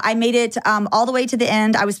 I made it all the way to the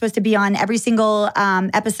end. I was supposed to be on every single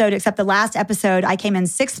episode except the last episode. I came in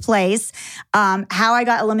 6th place. How I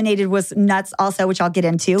got eliminated was nuts also, which I'll get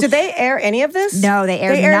into. Did they air any of this? No, they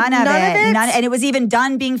aired none of it. And it was even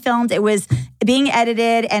done being filmed. It was being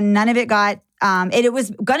edited, and none of it got it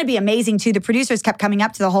was going to be amazing too. The producers kept coming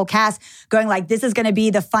up to the whole cast going like, "This is going to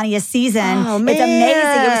be the funniest season. Oh, man. It's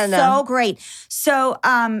amazing. It was so great." So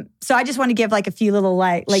I just want to give like a few little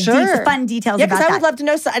fun details about that. Yeah, because I would love to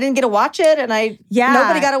know. So I didn't get to watch it, and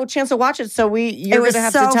nobody got a chance to watch it. So you're going to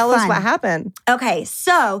have to tell us what happened. Okay,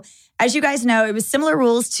 so as you guys know, it was similar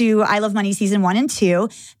rules to I Love Money season 1 and 2.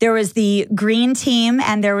 There was the green team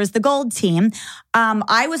and there was the gold team.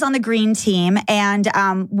 I was on the green team, and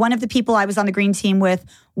one of the people I was on the green team with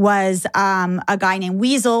was a guy named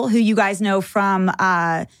Weasel, who you guys know from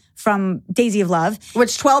Daisy of Love.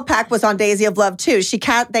 Which 12 Pack was on Daisy of Love too.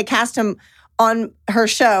 They cast him on her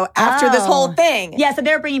show after this whole thing. Yeah, so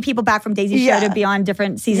they're bringing people back from Daisy's show to be on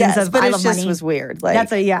different seasons of but I it Love just Money. was weird. Like,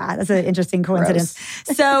 that's an interesting coincidence.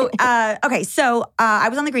 So, okay, so I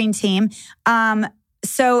was on the green team.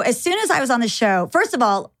 So as soon as I was on the show, first of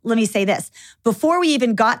all, let me say this. Before we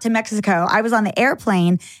even got to Mexico, I was on the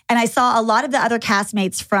airplane and I saw a lot of the other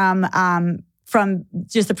castmates from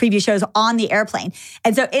just the previous shows on the airplane.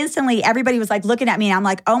 And so instantly everybody was like looking at me and I'm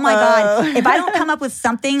like, oh my God, if I don't come up with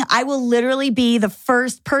something, I will literally be the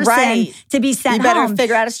first person to be sent home. You better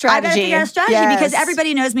figure out a strategy. I better figure out a strategy because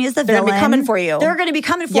everybody knows me as the villain. They're going to be coming for you. They're going to be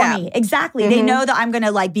coming for me. Exactly. They know that I'm going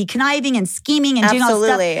to like be conniving and scheming and doing all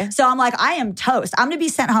this stuff. So I'm like, I am toast. I'm going to be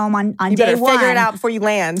sent home on day one. Figure it out before you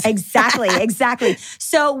land. Exactly.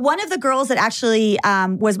 So one of the girls that actually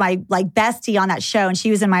was my like bestie on that show, and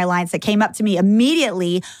she was in my alliance, that came up to me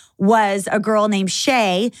immediately was a girl named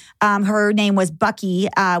Shay. Her name was Bucky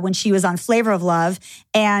when she was on Flavor of Love.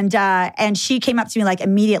 And she came up to me like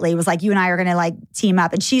immediately, was like, you and I are going to like team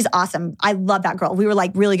up. And she's awesome. I love that girl. We were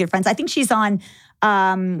like really good friends. I think she's on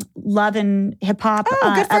Love and Hip Hop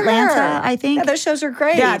Atlanta, her. I think. Yeah, those shows are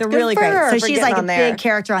great. Yeah, they're really great. So she's like a big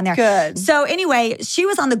character on there. Good. So anyway, she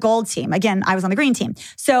was on the gold team. Again, I was on the green team.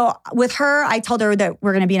 So with her, I told her that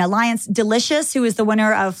we're going to be an alliance. Delicious, who is the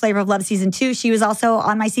winner of Flavor of Love season 2, she was also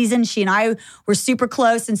on my season. She and I were super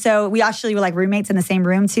close. And so we actually were like roommates in the same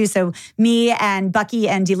room too. So me and Bucky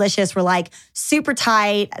and Delicious were like super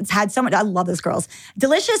tight. Had so much, I love those girls.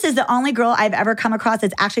 Delicious is the only girl I've ever come across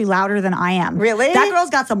that's actually louder than I am. Really? That girl's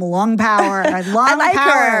got some lung power. I like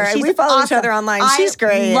her. She's we follow each awesome. other online. She's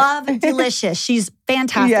great. I love Delicious. She's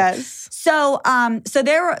fantastic. Yes. So, so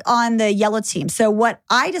they were on the yellow team. So what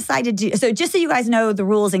I decided to do, so just so you guys know the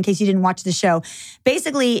rules in case you didn't watch the show,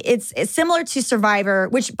 basically it's similar to Survivor,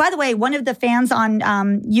 which by the way, one of the fans on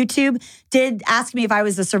YouTube did ask me if I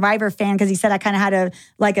was a Survivor fan because he said I kind of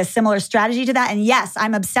had a similar strategy to that. And yes,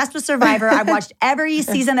 I'm obsessed with Survivor. I've watched every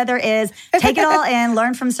season that there is. Take it all in,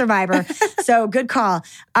 learn from Survivor. So good call.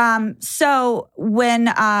 So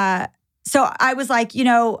I was like,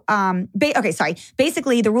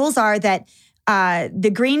 basically the rules are that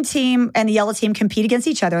the green team and the yellow team compete against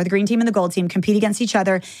each other. The green team and the gold team compete against each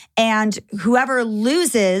other. And whoever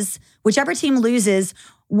loses, whichever team loses,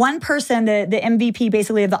 one person, the MVP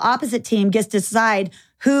basically of the opposite team, gets to decide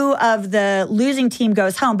who of the losing team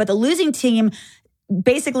goes home. But the losing team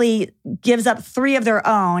basically gives up 3 of their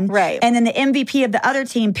own. Right. And then the MVP of the other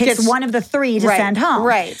team picks one of the 3 to send home.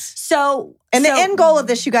 Right. So the end goal of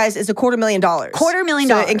this, you guys, is $250,000. $250,000.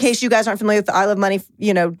 So in case you guys aren't familiar with the I Love Money,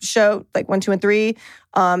 show, like 1, 2, and 3.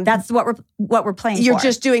 That's what we're playing You're for.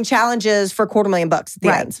 just doing challenges for $250,000 at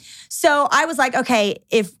the end. So I was like, okay,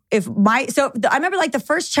 I remember like the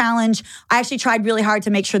first challenge, I actually tried really hard to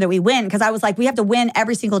make sure that we win because I was like, we have to win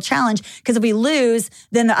every single challenge because if we lose,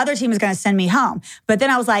 then the other team is going to send me home. But then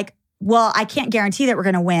I was like, well, I can't guarantee that we're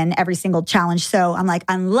going to win every single challenge. So I'm like,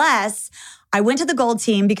 unless I went to the gold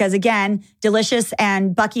team because again, Delicious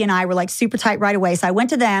and Bucky and I were like super tight right away. So I went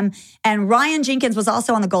to them and Ryan Jenkins was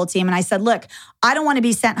also on the gold team. And I said, look, I don't want to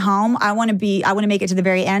be sent home. I want to make it to the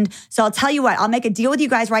very end. So I'll tell you what, I'll make a deal with you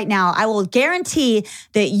guys right now. I will guarantee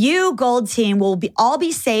that you gold team will all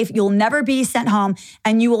be safe. You'll never be sent home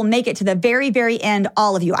and you will make it to the very, very end,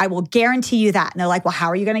 all of you. I will guarantee you that. And they're like, well, how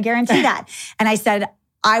are you going to guarantee that? And I said,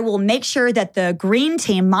 I will make sure that the green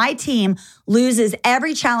team, my team, loses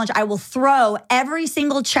every challenge. I will throw every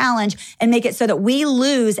single challenge and make it so that we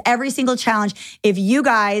lose every single challenge. If you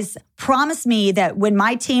guys promise me that when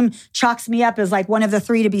my team chalks me up as like one of the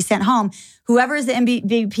 3 to be sent home, whoever is the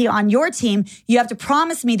MVP on your team, you have to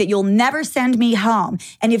promise me that you'll never send me home.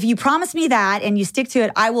 And if you promise me that and you stick to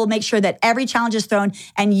it, I will make sure that every challenge is thrown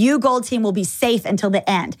and you gold team will be safe until the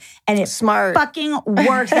end. And it fucking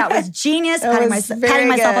worked. That was genius. Patting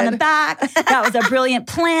myself on the back. That was a brilliant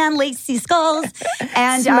plan. Lacey Skulls.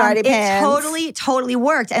 And it totally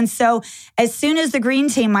worked. And so as soon as the green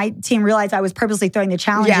team, my team, realized I was purposely throwing the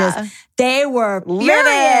challenges, they were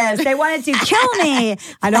furious. They wanted to kill me.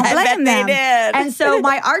 I don't blame them. They did. And so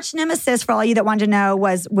my arch nemesis, for all you that wanted to know,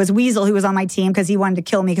 was Weasel, who was on my team because he wanted to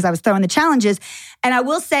kill me because I was throwing the challenges. And I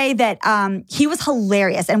will say that he was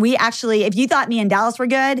hilarious. And we actually, if you thought me and Dallas were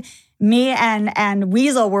good, me and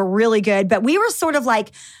Weasel were really good. But we were sort of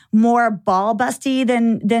like more ball busty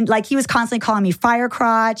than like he was constantly calling me fire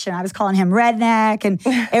crotch and I was calling him redneck and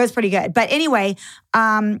it was pretty good. But anyway,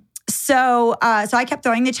 So I kept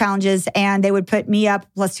throwing the challenges and they would put me up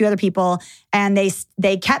plus 2 other people and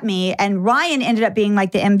they kept me. And Ryan ended up being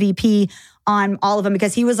like the MVP on all of them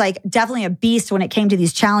because he was like definitely a beast when it came to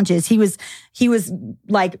these challenges. He was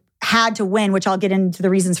like had to win, which I'll get into the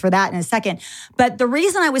reasons for that in a second. But the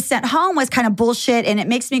reason I was sent home was kind of bullshit. And it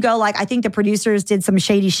makes me go like, I think the producers did some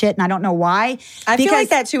shady shit and I don't know why. I feel like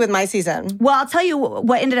that too with my season. Well, I'll tell you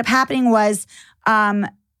what ended up happening was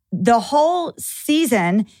the whole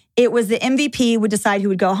season, it was the MVP would decide who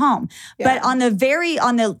would go home. Yeah. But on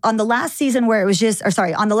the last season where it was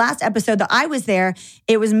on the last episode that I was there,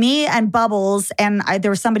 it was me and Bubbles and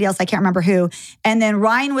there was somebody else, I can't remember who. And then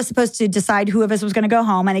Ryan was supposed to decide who of us was going to go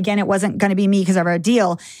home. And again, it wasn't going to be me because of our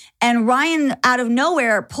deal. And Ryan, out of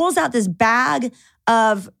nowhere, pulls out this bag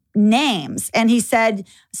of names. And he said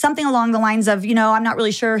something along the lines of, I'm not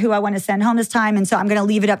really sure who I want to send home this time. And so I'm going to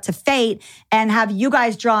leave it up to fate and have you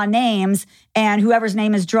guys draw names. And whoever's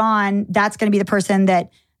name is drawn, that's going to be the person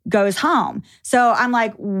that goes home. So I'm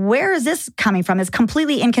like, where is this coming from? It's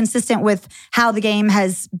completely inconsistent with how the game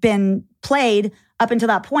has been played up until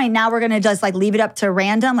that point. Now we're going to just leave it up to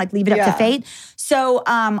random, leave it up to fate. So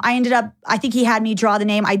I think he had me draw the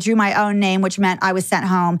name. I drew my own name, which meant I was sent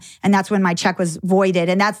home. And that's when my check was voided.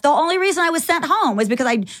 And that's the only reason I was sent home was because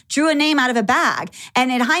I drew a name out of a bag.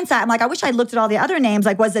 And in hindsight, I'm like, I wish I'd looked at all the other names.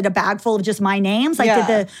 Was it a bag full of just my names? Did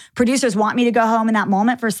the producers want me to go home in that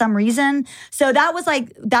moment for some reason? So that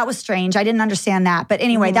was strange. I didn't understand that. But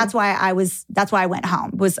anyway, that's why I went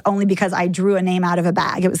home, was only because I drew a name out of a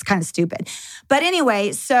bag. It was kind of stupid. But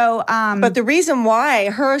anyway, so... but the reason why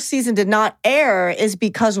her season did not air is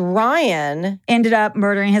because Ryan... ended up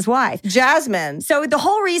murdering his wife. Jasmine. So the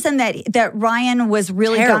whole reason that Ryan was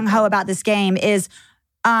really gung-ho about this game is...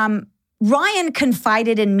 Ryan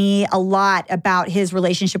confided in me a lot about his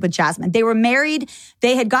relationship with Jasmine. They were married.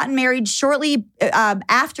 They had gotten married shortly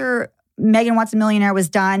after... Megan Wants a Millionaire was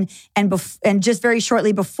done, and just very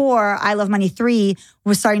shortly before I Love Money 3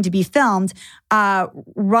 was starting to be filmed,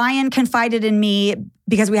 Ryan confided in me,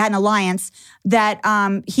 because we had an alliance, that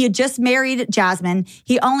he had just married Jasmine.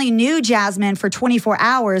 He only knew Jasmine for 24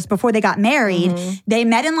 hours before they got married. They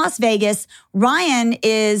met in Las Vegas. Ryan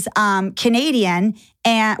is Canadian,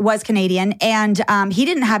 and was Canadian, and he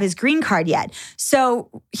didn't have his green card yet.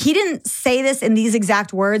 So he didn't say this in these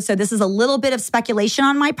exact words, so this is a little bit of speculation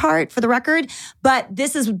on my part, for the record, but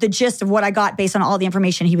this is the gist of what I got based on all the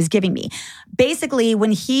information he was giving me. Basically,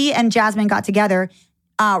 when he and Jasmine got together,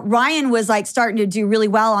 Ryan was starting to do really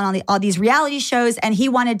well on all these reality shows, and he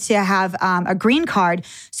wanted to have a green card.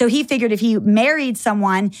 So he figured if he married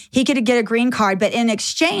someone, he could get a green card. But in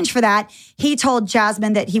exchange for that, he told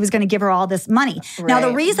Jasmine that he was going to give her all this money. Right. Now,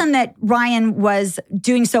 the reason that Ryan was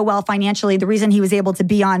doing so well financially, the reason he was able to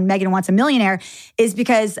be on Megan Wants a Millionaire is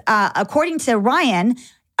because, according to Ryan,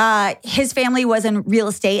 his family was in real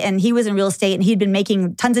estate and he was in real estate and he'd been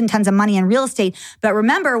making tons and tons of money in real estate. But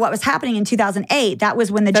remember what was happening in 2008? That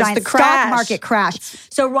was when the giant stock market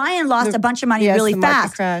crashed. So Ryan lost a bunch of money really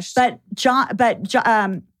fast. Crashed. But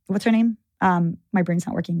what's her name? My brain's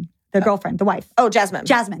not working. The girlfriend, the wife. Oh, Jasmine.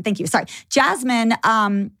 Jasmine, thank you. Sorry. Jasmine.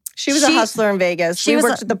 She was a hustler in Vegas. We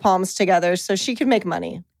worked at the Palms together, so she could make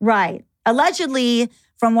money. Right. Allegedly,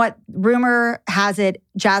 from what rumor has it,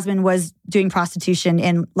 Jasmine was doing prostitution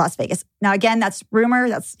in Las Vegas. Now, again, that's rumor,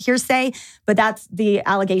 that's hearsay, but that's the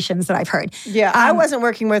allegations that I've heard. Yeah, I wasn't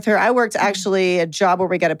working with her. I worked actually a job where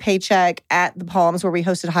we got a paycheck at the Palms where we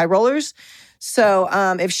hosted High Rollers. So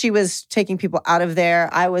if she was taking people out of there,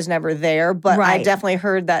 I was never there. But I definitely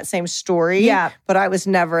heard that same story. Yeah. But I was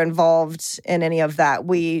never involved in any of that.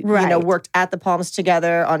 We worked at the Palms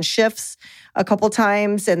together on shifts a couple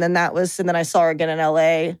times. And then I saw her again in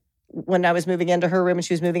LA when I was moving into her room and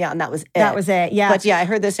she was moving out, and that was it. That was it, yeah. But yeah, I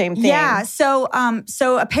heard the same thing. Yeah, so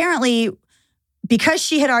apparently because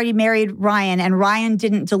she had already married Ryan and Ryan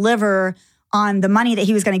didn't deliver on the money that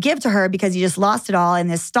he was going to give to her because he just lost it all in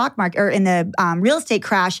this stock market or in the real estate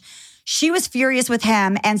crash, she was furious with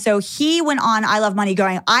him. And so he went on I Love Money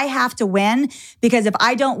going, I have to win because if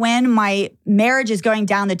I don't win, my marriage is going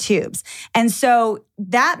down the tubes. And so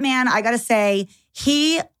that man, I got to say,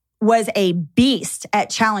 he was a beast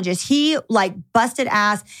at challenges. He busted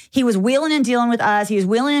ass. He was wheeling and dealing with us. He was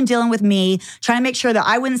wheeling and dealing with me, trying to make sure that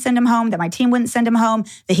I wouldn't send him home, that my team wouldn't send him home,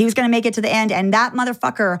 that he was going to make it to the end. And that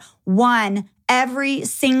motherfucker won every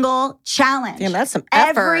single challenge. Damn, that's some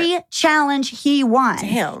effort. Every challenge he won.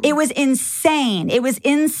 Damn. It was insane. It was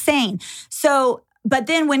insane. So, but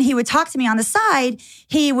then when he would talk to me on the side,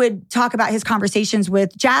 he would talk about his conversations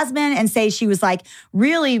with Jasmine and say she was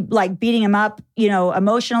really beating him up,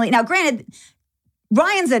 emotionally. Now, granted,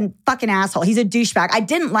 Ryan's a fucking asshole. He's a douchebag. I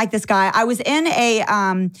didn't like this guy. I was in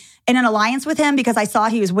an alliance with him because I saw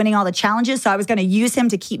he was winning all the challenges. So I was going to use him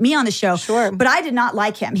to keep me on the show. Sure. But I did not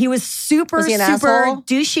like him. He was super asshole?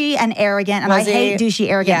 douchey and arrogant. And I hate douchey,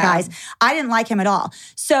 arrogant guys. I didn't like him at all.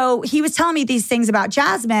 So he was telling me these things about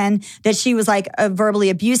Jasmine, that she was like verbally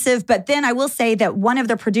abusive. But then I will say that one of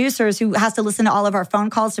the producers who has to listen to all of our phone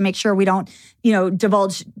calls to make sure we don't,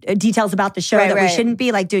 divulge details about the show that we shouldn't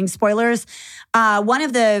be, like doing spoilers. One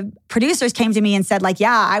of the producers came to me and said, like,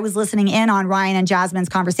 yeah, I was listening in on Ryan and Jasmine's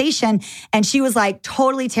conversation, and she was like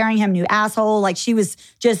totally tearing him new asshole. Like she was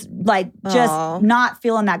just not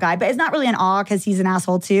feeling that guy. But it's not really an awe because he's an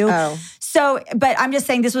asshole too. Oh. So, but I'm just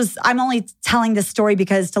saying I'm only telling this story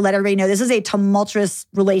because to let everybody know this is a tumultuous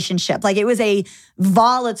relationship. Like it was a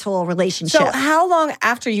volatile relationship. So how long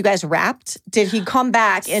after you guys wrapped did he come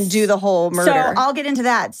back and do the whole murder? So I'll get into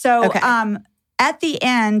that. So, at the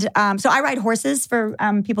end, so I ride horses for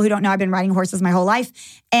people who don't know, I've been riding horses my whole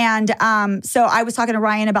life. And so I was talking to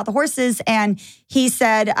Ryan about the horses, and he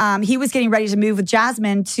said he was getting ready to move with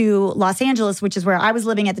Jasmine to Los Angeles, which is where I was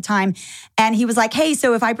living at the time. And he was like, hey,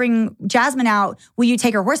 so if I bring Jasmine out, will you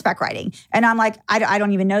take her horseback riding? And I'm like, I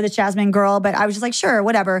don't even know this Jasmine girl, but I was just like, sure,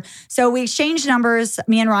 whatever. So we exchanged numbers,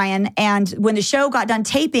 me and Ryan. And when the show got done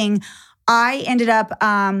taping, I ended up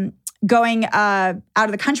going out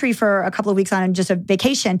of the country for a couple of weeks on just a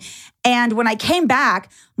vacation. And when I came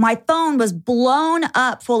back, my phone was blown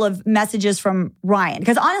up full of messages from Ryan.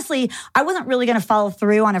 Because honestly, I wasn't really going to follow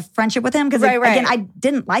through on a friendship with him because, again, I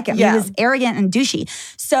didn't like him. Yeah. He was arrogant and douchey.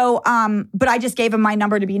 So, but I just gave him my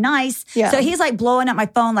number to be nice. Yeah. So he's like blowing up my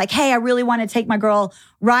phone like, hey, I really want to take my girl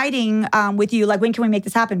riding with you. Like, when can we make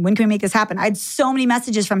this happen? When can we make this happen? I had so many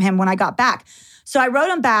messages from him when I got back. So I wrote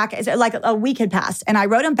him back, like a week had passed, and I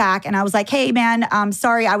wrote him back and I was like, hey man,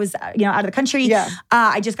 sorry, I was out of the country. Yeah.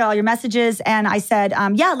 I just got all your messages, and I said,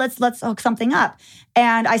 yeah, let's hook something up.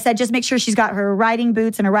 And I said, just make sure she's got her riding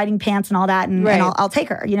boots and her riding pants and all that, and I'll take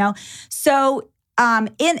her, So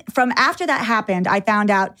from after that happened, I found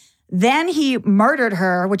out then he murdered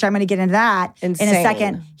her, which I'm going to get into that in a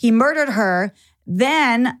second. He murdered her.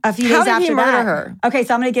 Then a few days after that. How did he murder her? Okay,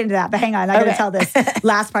 so I'm going to get into that, but hang on. I got to tell this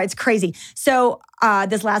last part. It's crazy. So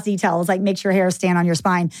this last detail is like, make sure hair stand on your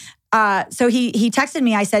spine. So he texted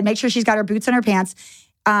me. I said, make sure she's got her boots and her pants.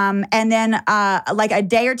 And then like a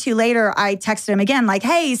day or two later, I texted him again, like,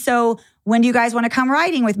 hey, so when do you guys want to come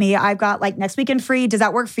riding with me? I've got like next weekend free. Does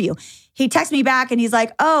that work for you? He texted me back and he's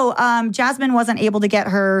like, oh, Jasmine wasn't able to get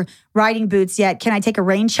her riding boots yet. Can I take a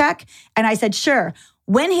rain check? And I said, sure.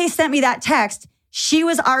 When he sent me that text, she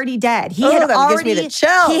was already dead. He had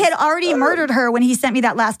already murdered her when he sent me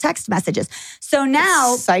that last text messages. So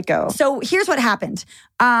now, psycho. So here's what happened.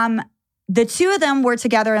 The two of them were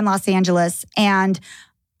together in Los Angeles, and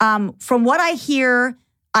from what I hear,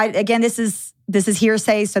 again, this is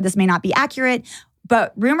hearsay, so this may not be accurate,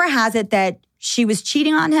 but rumor has it that she was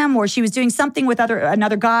cheating on him or she was doing something with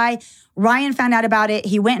another guy. Ryan found out about it.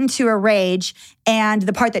 He went into a rage. And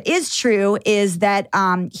the part that is true is that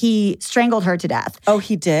he strangled her to death. Oh,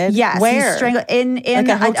 he did? Yes. Where? He strangled in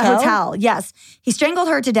like a hotel. Yes. He strangled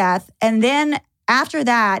her to death. And then after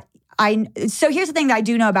that, so here's the thing that I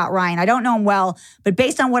do know about Ryan. I don't know him well, but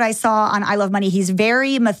based on what I saw on I Love Money, he's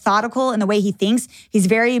very methodical in the way he thinks. He's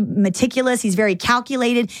very meticulous. He's very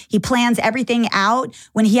calculated. He plans everything out.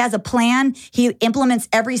 When he has a plan, he implements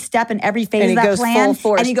every step and every phase of that plan.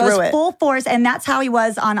 And he goes full force. And that's how he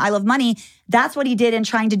was on I Love Money. That's what he did in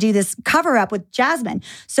trying to do this cover up with Jasmine.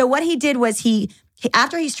 So what he did was he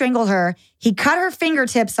after he strangled her, he cut her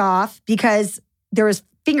fingertips off because there was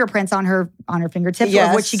fingerprints on her fingertips,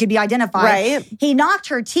 of which she could be identified. Right. He knocked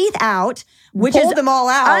her teeth out, which pulled them all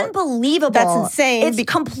out. Unbelievable. That's insane. It's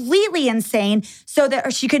completely insane, so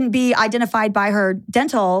that she couldn't be identified by her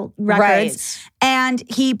dental records. Right. And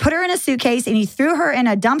he put her in a suitcase and he threw her in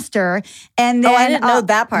a dumpster. And then, I didn't know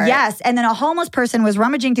that part. Yes. And then a homeless person was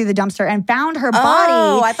rummaging through the dumpster and found her body.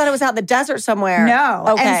 Oh, I thought it was out in the desert somewhere. No.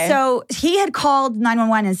 Okay. And so he had called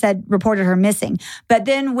 911 and reported her missing. But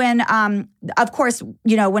then when, of course,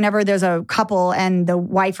 whenever there's a couple and the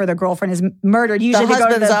wife or the girlfriend is murdered, usually the they go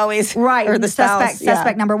to husband's always right, or the spouse,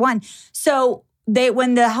 suspect number one. So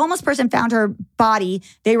when the homeless person found her body,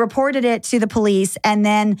 they reported it to the police, and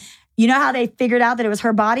then you know how they figured out that it was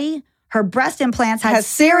her body? Her breast implants has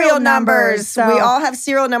serial numbers. So, we all have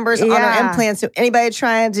serial numbers on our implants. So anybody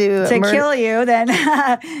trying to kill you, then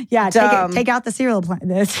take out the serial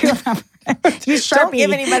number. You Sharpie. Don't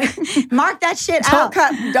give anybody. Mark that shit out.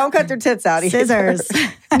 Don't cut their tits out. Scissors.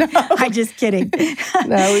 No. I'm just kidding.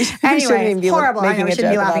 No, we shouldn't even be horrible. I know we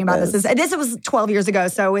shouldn't be laughing about this. This was 12 years ago,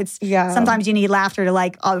 so it's sometimes you need laughter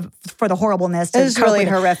to for the horribleness. It was really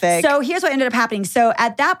horrific. So here's what ended up happening. So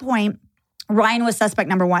at that point, Ryan was suspect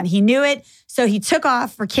number one. He knew it. So he took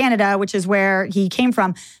off for Canada, which is where he came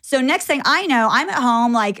from. So next thing I know, I'm at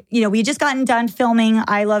home, we just gotten done filming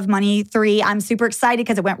I Love Money 3. I'm super excited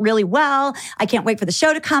because it went really well. I can't wait for the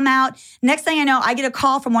show to come out. Next thing I know, I get a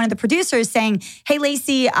call from one of the producers saying, hey,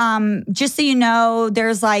 Lacey, just so you know,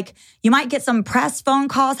 there's you might get some press phone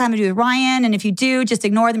calls having to do with Ryan. And if you do, just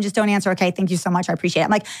ignore them. Just don't answer. Okay, thank you so much. I appreciate it.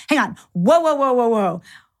 I'm like, hang on. Whoa.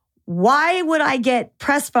 Why would I get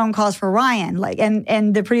press phone calls for Ryan?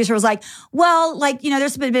 And the producer was like, well,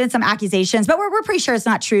 there's been some accusations, but we're pretty sure it's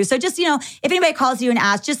not true. So just, if anybody calls you and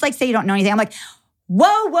asks, just say you don't know anything. I'm like,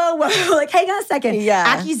 whoa. Hang on a second. Yeah.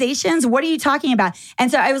 Accusations? What are you talking about? And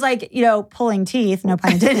so I was like, pulling teeth, no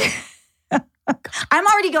pun intended. I'm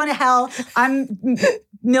already going to hell. I'm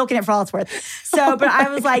milking it for all it's worth. So, but I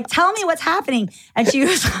was like, tell me what's happening. And she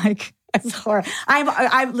was like, it's horrible.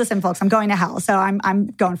 Listen, folks, I'm going to hell, so I'm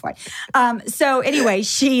going for it. So anyway,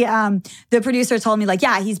 the producer told me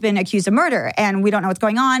he's been accused of murder, and we don't know what's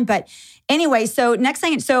going on. But anyway, so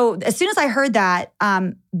as soon as I heard that,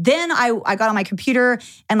 then I got on my computer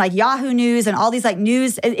and Yahoo News and all these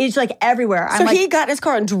news. It's everywhere. So he got in his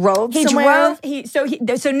car and drove somewhere?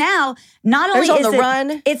 So now not only on the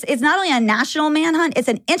run. It's not only a national manhunt, it's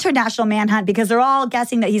an international manhunt because they're all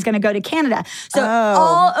guessing that he's going to go to Canada. So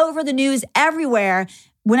all over the news everywhere.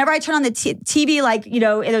 Whenever I turn on the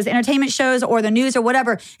TV, those entertainment shows or the news or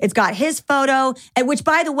whatever, it's got his photo, and which,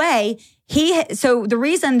 by the way, so the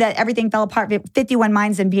reason that everything fell apart with 51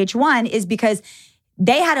 Minds and VH1 is because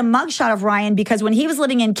they had a mugshot of Ryan because when he was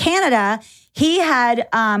living in Canada, he had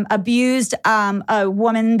abused a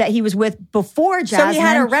woman that he was with before Jasmine. So he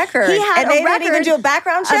had a record. He had and a they record didn't even do a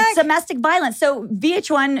background check? Of domestic violence. So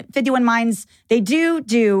VH1, 51 Minds, they do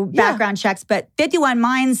background checks, but 51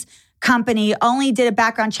 Minds company only did a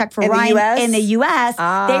background check for Ryan in the U.S.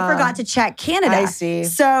 They forgot to check Canada. I see.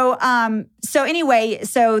 So anyway,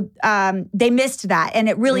 they missed that. And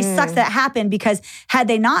it really sucks that happened because had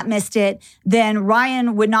they not missed it, then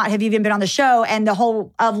Ryan would not have even been on the show and the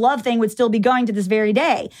whole Of Love thing would still be going to this very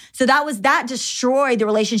day. So that destroyed the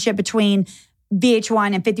relationship between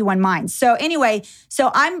VH1 and 51 Minds. So anyway,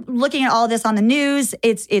 I'm looking at all this on the news.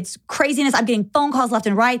 It's craziness. I'm getting phone calls left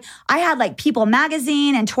and right. I had People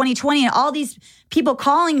Magazine and 2020 and all these people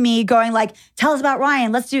calling me going tell us about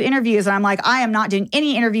Ryan. Let's do interviews. And I'm like, I am not doing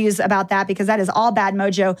any interviews about that because that is all bad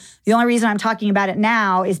mojo. The only reason I'm talking about it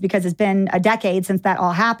now is because it's been a decade since that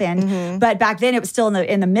all happened. Mm-hmm. But back then it was still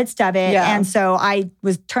in the midst of it. Yeah. And so I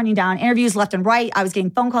was turning down interviews left and right. I was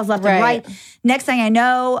getting phone calls left and right. Next thing I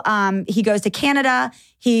know, he goes to Canada.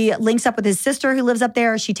 He links up with his sister who lives up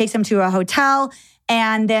there. She takes him to a hotel.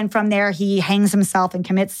 And then from there, he hangs himself and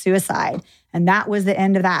commits suicide. And that was the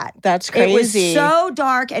end of that. That's crazy. It was so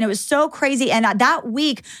dark and it was so crazy. And that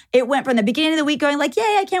week, it went from the beginning of the week going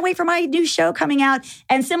yay, I can't wait for my new show coming out.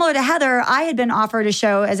 And similar to Heather, I had been offered a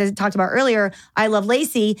show, as I talked about earlier, I Love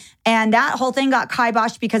Lacey. And that whole thing got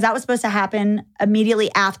kiboshed because that was supposed to happen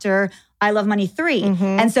immediately after I Love Money 3. Mm-hmm.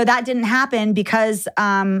 And so that didn't happen because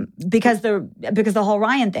the whole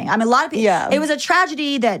Ryan thing. I mean, a lot of people, it was a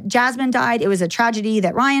tragedy that Jasmine died. It was a tragedy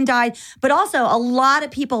that Ryan died, but also a lot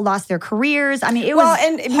of people lost their careers. I mean, it was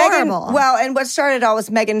horrible. And what started it all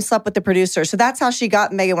was Megan slept with the producer. So that's how she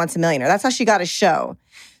got Megan Wants a Millionaire. That's how she got a show.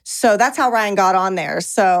 So that's how Ryan got on there.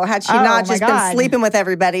 So had she not just been sleeping with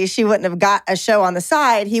everybody, she wouldn't have got a show on the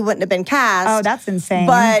side. He wouldn't have been cast. Oh, that's insane.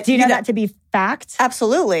 But do you know that to be fact?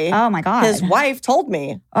 Absolutely. Oh my God. His wife told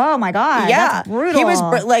me. Oh my God. Yeah. That's brutal. He was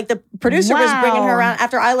the producer was bringing her around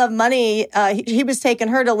after I Love Money. He was taking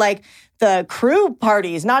her to the crew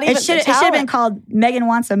parties, not even it should have been called Megan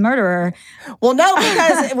Wants a Murderer. Well, no,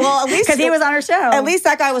 because at least because he was on her show. At least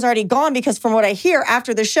that guy was already gone because from what I hear,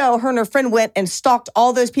 after the show, her and her friend went and stalked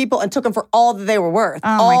all those people and took them for all that they were worth.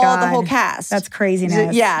 Oh my God. The whole cast. That's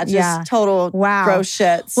craziness. Yeah, total gross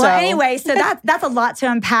shit. So. Well, anyway, so that's a lot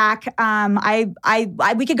to unpack.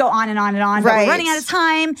 We could go on and on and on, but we're running out of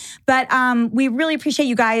time. But we really appreciate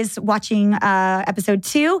you guys watching episode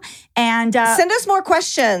 2. And send us more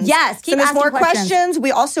questions. Yes, send us more questions.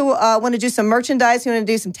 We also want to do some merchandise. We want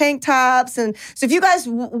to do some tank tops. And so if you guys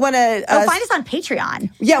want to... find us on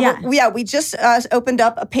Patreon. We just opened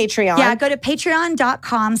up a Patreon. Yeah, go to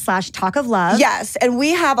patreon.com/talkoflove. Yes, and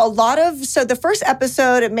we have a lot of... So the first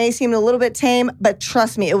episode, it may seem a little bit tame, but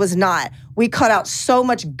trust me, it was not. we cut out so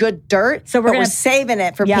much good dirt, So we're saving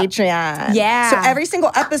it for Patreon. Yeah. So every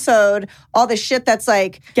single episode, all the shit that's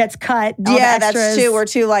like gets cut. All yeah, the extras. that's too. We're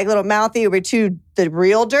too like little mouthy. We're too the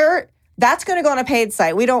real dirt. That's going to go on a paid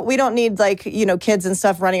site. We don't need like, kids and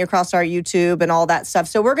stuff running across our YouTube and all that stuff.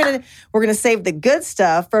 So we're gonna save the good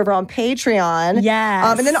stuff for over on Patreon.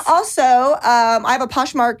 Yes. And then also, I have a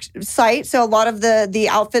Poshmark site, so a lot of the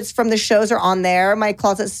outfits from the shows are on there. My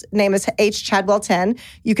closet's name is H Chadwell 10.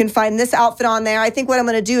 You can find this outfit on there. I think what I'm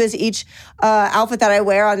going to do is each outfit that I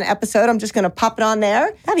wear on an episode, I'm just going to pop it on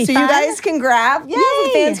there. That'd be so fun. you guys can grab. Yeah,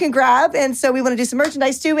 the fans can grab. And so we want to do some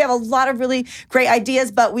merchandise too. We have a lot of really great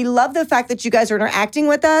ideas, but we love the fact that you guys are interacting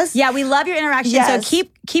with us. Yeah, we love your interaction. Yes. So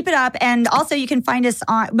keep it up. And also you can find us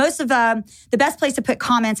on most of the best place to put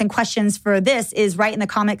comments and questions for this is right in the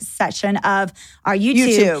comments section of our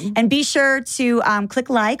YouTube. And be sure to click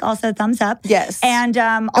like, also thumbs up. Yes. And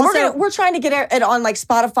also we're trying to get it on like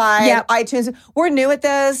Spotify and iTunes. We're new at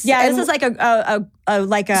this. Yeah, this is like a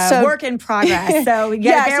work in progress. So you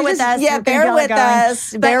gotta bear with us. Yeah, bear with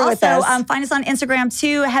us. Bear with us. Find us on Instagram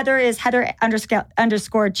too. Heather is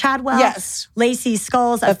Heather__ Chadwell. Yes. Lacey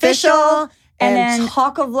Skulls Official. And then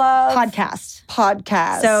Talk of Love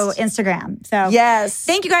podcast. So Instagram. So yes.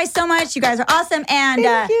 Thank you guys so much. You guys are awesome. And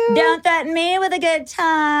don't threaten me with a good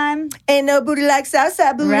time. Ain't no booty like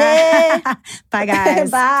Southside booty. Bye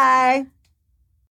guys. Bye.